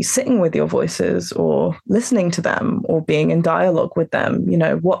about sitting with your voices or listening to them or being in dialogue with them?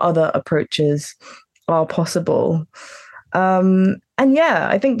 What other approaches are possible? And yeah,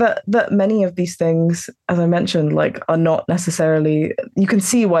 I think that many of these things, as I mentioned, like are not necessarily, you can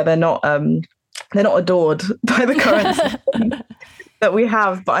see why they're not adored by the current system that we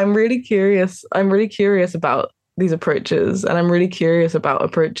have. But I'm really curious about these approaches, and I'm really curious about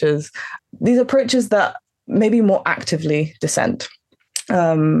these approaches that maybe more actively dissent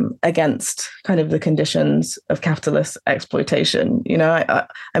against kind of the conditions of capitalist exploitation. I'm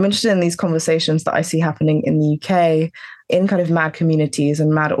interested in these conversations that I see happening in the UK, in kind of mad communities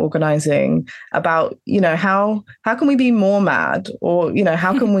and mad organizing about, how can we be more mad, or,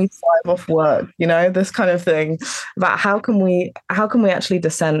 how can we thrive off work, this kind of thing about how can we actually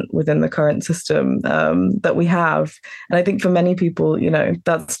dissent within the current system that we have. And I think for many people,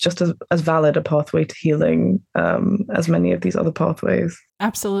 that's just as valid a pathway to healing as many of these other pathways.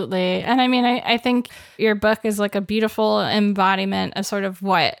 Absolutely. And I mean, I think your book is like a beautiful embodiment of sort of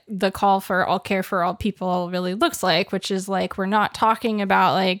what the call for all care for all people really looks like, which is like, we're not talking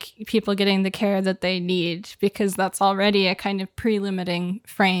about like people getting the care that they need, because that's already a kind of pre-limiting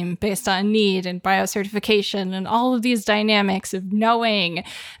frame based on need and biocertification and all of these dynamics of knowing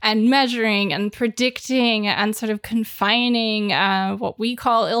and measuring and predicting and sort of confining what we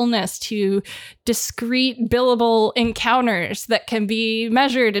call illness to discrete billable encounters that can be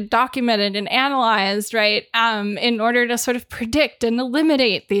measured and documented and analyzed, right? In order to sort of predict and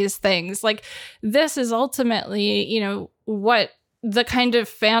eliminate these things. Like, this is ultimately, what the kind of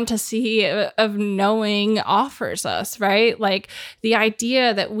fantasy of knowing offers us, right? Like the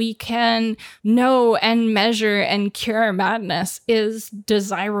idea that we can know and measure and cure madness is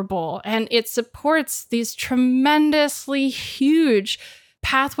desirable, and it supports these tremendously huge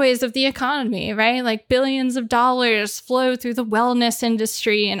pathways of the economy, right? Like billions of dollars flow through the wellness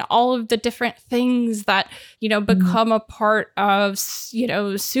industry and all of the different things that, become a part of,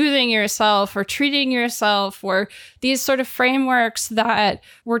 soothing yourself or treating yourself, or these sort of frameworks that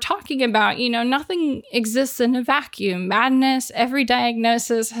we're talking about. Nothing exists in a vacuum. Madness, every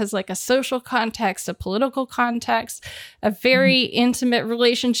diagnosis has like a social context, a political context, a very intimate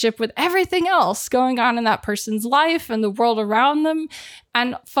relationship with everything else going on in that person's life and the world around them.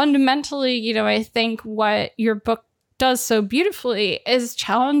 And fundamentally, I think what your book does so beautifully is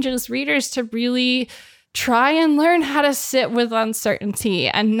challenges readers to really try and learn how to sit with uncertainty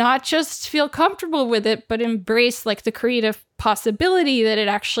and not just feel comfortable with it, but embrace like the creative possibility that it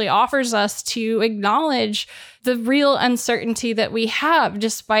actually offers us to acknowledge the real uncertainty that we have,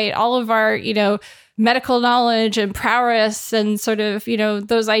 despite all of our, medical knowledge and prowess and sort of,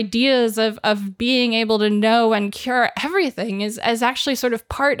 those ideas of being able to know and cure everything is actually sort of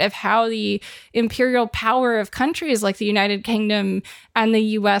part of how the imperial power of countries like the United Kingdom and the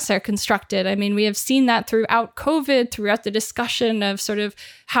US are constructed. I mean, we have seen that throughout COVID, throughout the discussion of sort of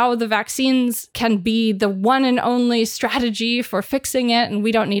how the vaccines can be the one and only strategy for fixing it, and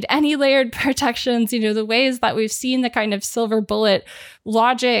we don't need any layered protections. The ways that we've seen the kind of silver bullet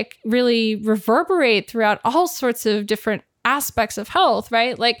logic really reverberate throughout all sorts of different aspects of health,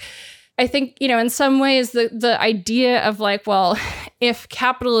 right? Like, I think, in some ways, the idea of like, well, if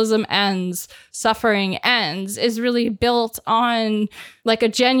capitalism ends, suffering ends, is really built on like a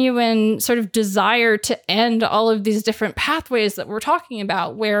genuine sort of desire to end all of these different pathways that we're talking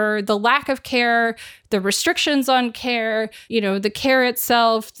about, where the lack of care, the restrictions on care, the care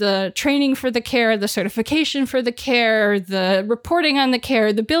itself, the training for the care, the certification for the care, the reporting on the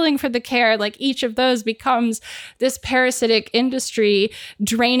care, the billing for the care, like each of those becomes this parasitic industry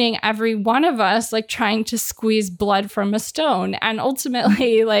draining every one of us, like trying to squeeze blood from a stone. And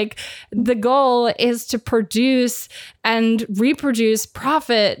ultimately, like the goal is to produce and reproduce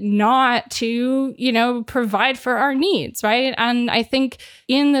profit, not to, provide for our needs, right? And I think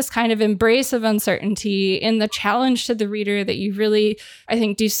in this kind of embrace of uncertainty, in the challenge to the reader that you really, I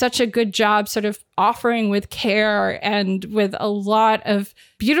think, do such a good job sort of offering with care and with a lot of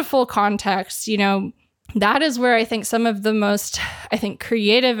beautiful context, that is where I think some of the most,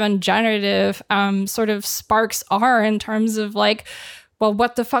 creative and generative sort of sparks are, in terms of like, well,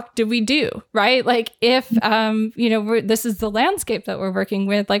 what the fuck do we do, right? Like, if this is the landscape that we're working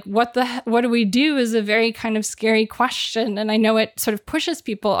with, like, what do we do is a very kind of scary question, and I know it sort of pushes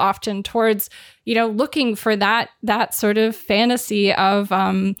people often towards, looking for that sort of fantasy of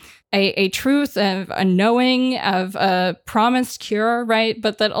a truth, of a knowing, of a promised cure, right?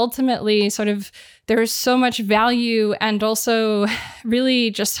 But that ultimately sort of there is so much value and also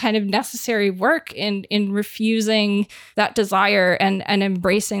really just kind of necessary work in refusing that desire and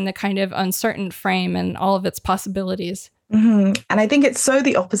embracing the kind of uncertain frame and all of its possibilities. Mm-hmm. And I think it's so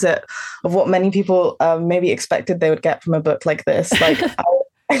the opposite of what many people maybe expected they would get from a book like this. Like,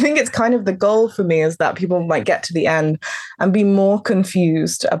 I think it's kind of the goal for me is that people might get to the end and be more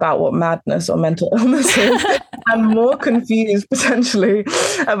confused about what madness or mental illness is and more confused potentially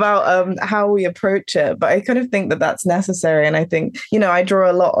about how we approach it. But I kind of think that that's necessary. And I think, I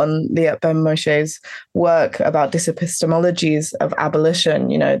draw a lot on Liat Ben-Moshe's work about disepistemologies of abolition,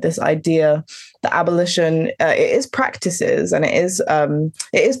 this idea that abolition, it is practices and it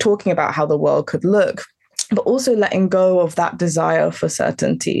is talking about how the world could look, but also letting go of that desire for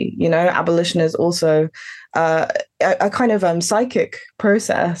certainty. Abolition is also a kind of psychic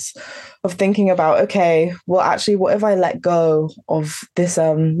process of thinking about, okay, well, actually, what if I let go of this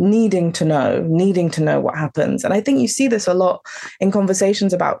needing to know what happens? And I think you see this a lot in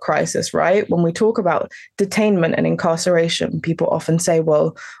conversations about crisis, right? When we talk about detainment and incarceration, people often say,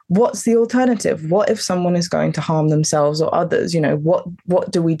 well, what's the alternative? What if someone is going to harm themselves or others?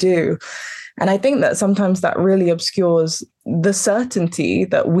 What do we do? And I think that sometimes that really obscures the certainty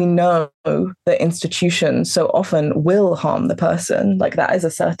that we know that institutions so often will harm the person. Like that is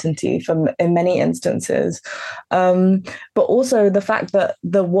a certainty in many instances. But also the fact that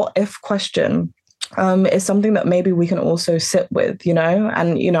the what if question is something that maybe we can also sit with,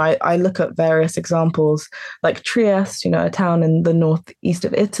 and, I look at various examples like Trieste, a town in the northeast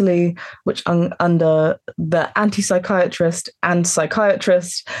of Italy, which under the anti-psychiatrist and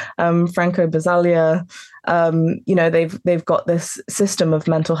psychiatrist, Franco Basaglia, they've got this system of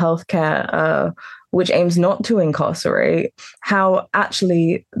mental health care, which aims not to incarcerate, how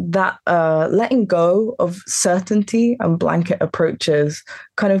actually that letting go of certainty and blanket approaches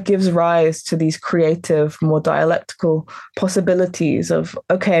kind of gives rise to these creative, more dialectical possibilities of,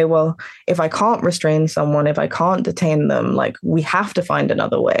 okay, well, if I can't restrain someone, if I can't detain them, like we have to find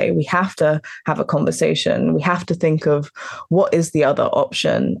another way. We have to have a conversation. We have to think of what is the other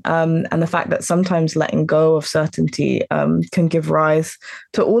option. And the fact that sometimes letting go of certainty can give rise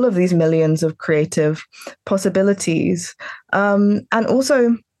to all of these millions of creative possibilities. And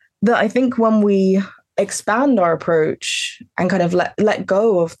also that I think when we expand our approach and kind of let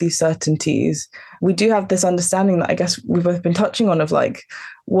go of these certainties, we do have this understanding that I guess we've both been touching on of like,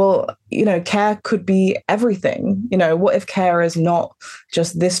 well, care could be everything. What if care is not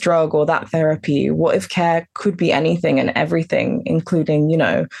just this drug or that therapy? What if care could be anything and everything, including,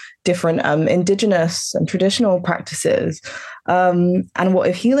 different indigenous and traditional practices? And what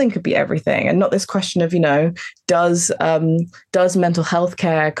if healing could be everything? And not this question of, does mental health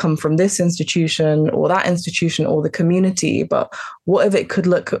care come from this institution or that institution or the community? But what if it could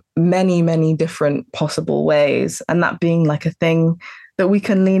look many, many different possible ways? And that being like a thing that we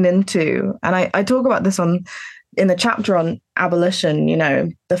can lean into. And I talk about this in the chapter on abolition,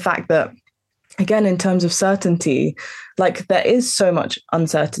 the fact that, again, in terms of certainty, like there is so much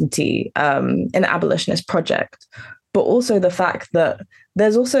uncertainty in the abolitionist project, but also the fact that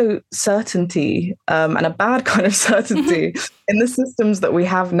there's also certainty and a bad kind of certainty in the systems that we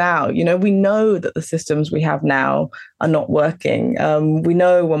have now. We know that the systems we have now are not working. We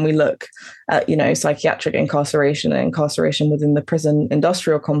know when we look at, psychiatric incarceration and incarceration within the prison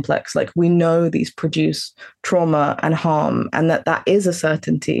industrial complex, like we know these produce trauma and harm, and that is a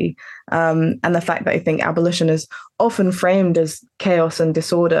certainty. And the fact that I think abolition is often framed as chaos and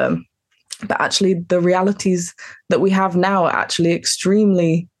disorder, but actually the realities that we have now are actually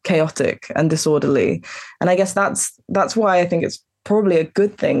extremely chaotic and disorderly. And I guess that's why I think it's probably a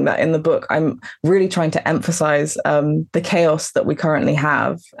good thing that in the book I'm really trying to emphasize the chaos that we currently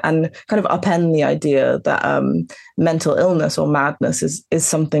have and kind of upend the idea that mental illness or madness is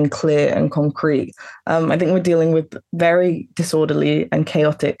something clear and concrete. I think we're dealing with very disorderly and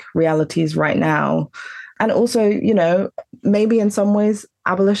chaotic realities right now. And also, maybe in some ways,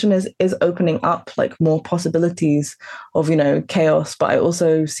 abolition is opening up like more possibilities of, chaos. But I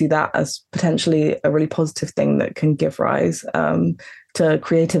also see that as potentially a really positive thing that can give rise to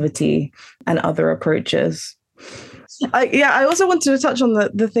creativity and other approaches. I also wanted to touch on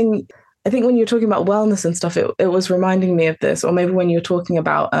the thing. I think when you're talking about wellness and stuff, it was reminding me of this, or maybe when you're talking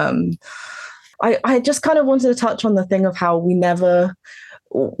about, I just kind of wanted to touch on the thing of how we never,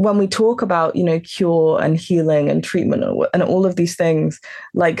 when we talk about, cure and healing and treatment and all of these things,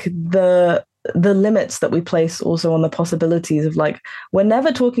 like the limits that we place also on the possibilities of like, we're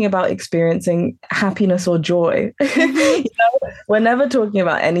never talking about experiencing happiness or joy. We're never talking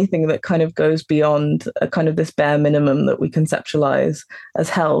about anything that kind of goes beyond a kind of this bare minimum that we conceptualize as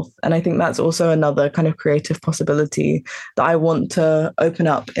health. And I think that's also another kind of creative possibility that I want to open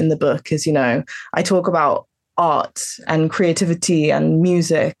up in the book is, I talk about art and creativity and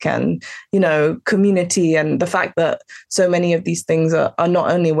music and, community, and the fact that so many of these things are not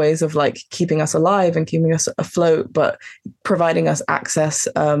only ways of like keeping us alive and keeping us afloat, but providing us access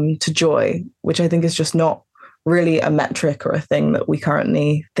to joy, which I think is just not really a metric or a thing that we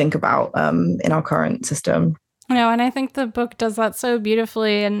currently think about in our current system. And I think the book does that so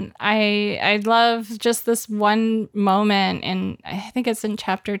beautifully. And I love just this one moment, and I think it's in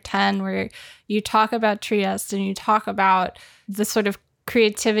chapter 10, where you talk about Trieste and you talk about the sort of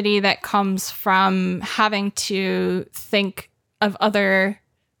creativity that comes from having to think of other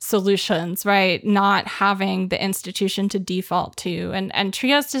solutions, right? Not having the institution to default to. And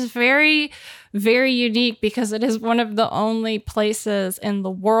Trieste is very, very unique because it is one of the only places in the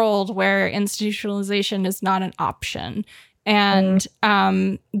world where institutionalization is not an option. And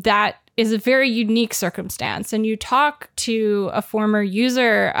that is a very unique circumstance. And you talk to a former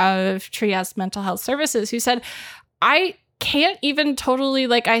user of Trieste mental health services who said, I can't even totally,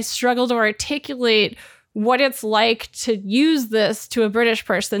 I struggle to articulate what it's like to use this to a British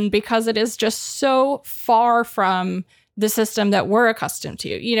person because it is just so far from the system that we're accustomed to,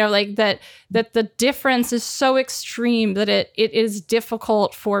 that the difference is so extreme that it is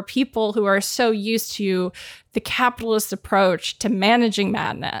difficult for people who are so used to the capitalist approach to managing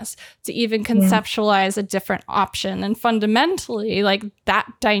madness to even conceptualize a different option. And fundamentally, that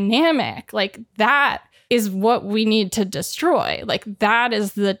dynamic, that is what we need to destroy. That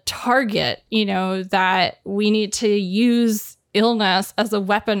is the target, that we need to use illness as a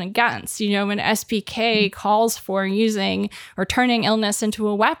weapon against. When SPK calls for using or turning illness into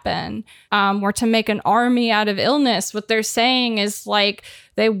a weapon, or to make an army out of illness, what they're saying is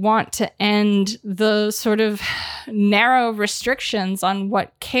they want to end the sort of narrow restrictions on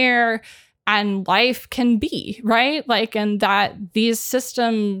what care and life can be, right? And that these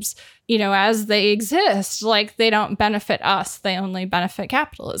systems, as they exist, they don't benefit us. They only benefit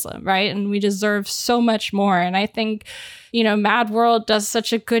capitalism, right? And we deserve so much more. And I think, Mad World does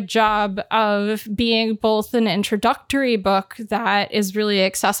such a good job of being both an introductory book that is really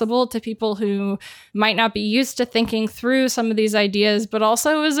accessible to people who might not be used to thinking through some of these ideas, but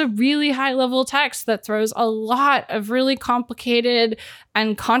also is a really high-level text that throws a lot of really complicated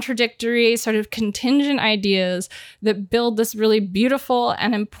and contradictory sort of contingent ideas that build this really beautiful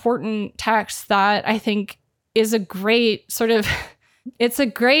and important text that I think is a great sort of, as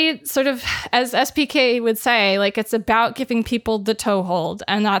SPK would say, it's about giving people the toehold.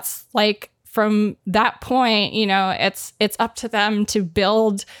 And that's from that point, it's up to them to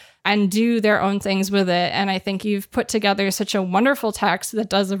build and do their own things with it. And I think you've put together such a wonderful text that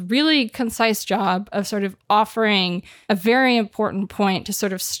does a really concise job of sort of offering a very important point to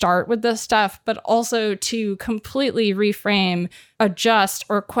sort of start with this stuff, but also to completely reframe, adjust,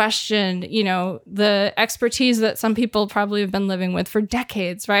 or question, the expertise that some people probably have been living with for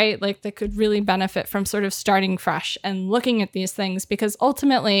decades, right? That could really benefit from sort of starting fresh and looking at these things, because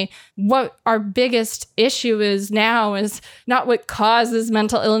ultimately what our biggest issue is now is not what causes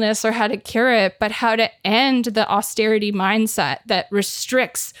mental illness or how to cure it, but how to end the austerity mindset that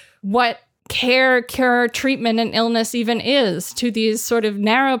restricts what care, cure, treatment, and illness even is to these sort of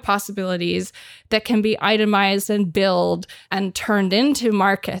narrow possibilities that can be itemized and billed and turned into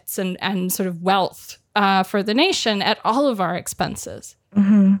markets and sort of wealth for the nation at all of our expenses.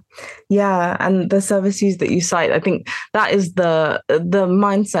 Mm-hmm. Yeah, and the services that you cite, I think that is the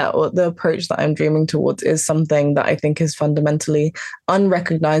mindset or the approach that I'm dreaming towards is something that I think is fundamentally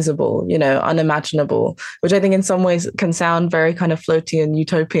unrecognizable, unimaginable, which I think in some ways can sound very kind of floaty and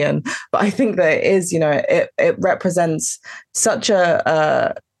utopian, but I think that it is, it represents such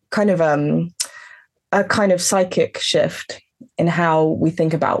a kind of psychic shift in how we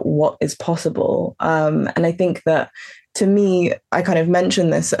think about what is possible, and I think that. To me, I kind of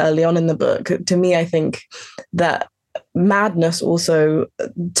mentioned this early on in the book. To me, I think that madness also,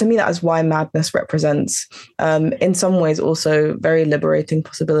 to me, that is why madness represents, in some ways, also very liberating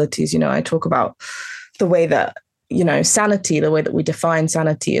possibilities. I talk about the way that, sanity, the way that we define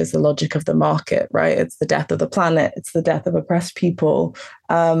sanity is the logic of the market, right? It's the death of the planet. It's the death of oppressed people.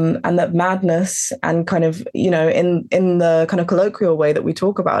 And that madness and kind of, in the kind of colloquial way that we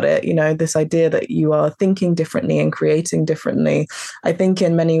talk about it, this idea that you are thinking differently and creating differently, I think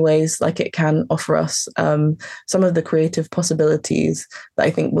in many ways, it can offer us some of the creative possibilities that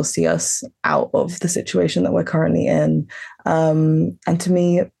I think will see us out of the situation that we're currently in. And to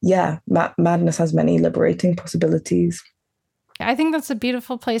me, madness has many liberating possibilities. I think that's a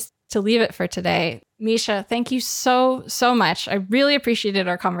beautiful place to leave it for today. Micha, thank you so, so much. I really appreciated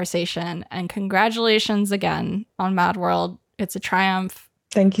our conversation, and congratulations again on Mad World. It's a triumph.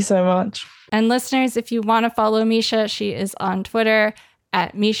 Thank you so much. And listeners, if you want to follow Micha, she is on Twitter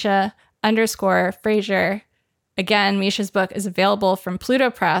at Micha_Frazer. Again, Micha's book is available from Pluto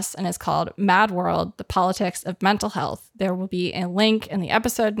Press and is called Mad World, The Politics of Mental Health. There will be a link in the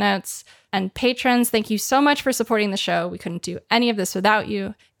episode notes. And patrons, thank you so much for supporting the show. We couldn't do any of this without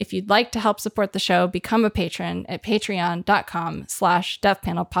you. If you'd like to help support the show, become a patron at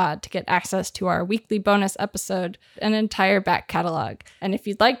patreon.com/deathpanelpod to get access to our weekly bonus episode, an entire back catalog. And if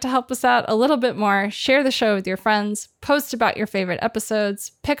you'd like to help us out a little bit more, share the show with your friends, post about your favorite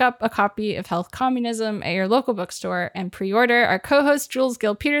episodes, pick up a copy of Health Communism at your local bookstore, and pre-order our co-host Jules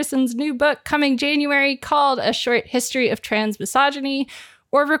Gill-Peterson's new book coming January called A Short History of Trans Misogyny,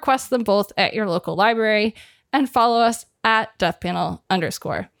 or request them both at your local library, and follow us at deathpanel_.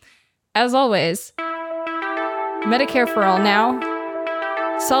 As always, Medicare for all now,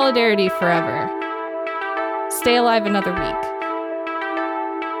 solidarity forever. Stay alive another week.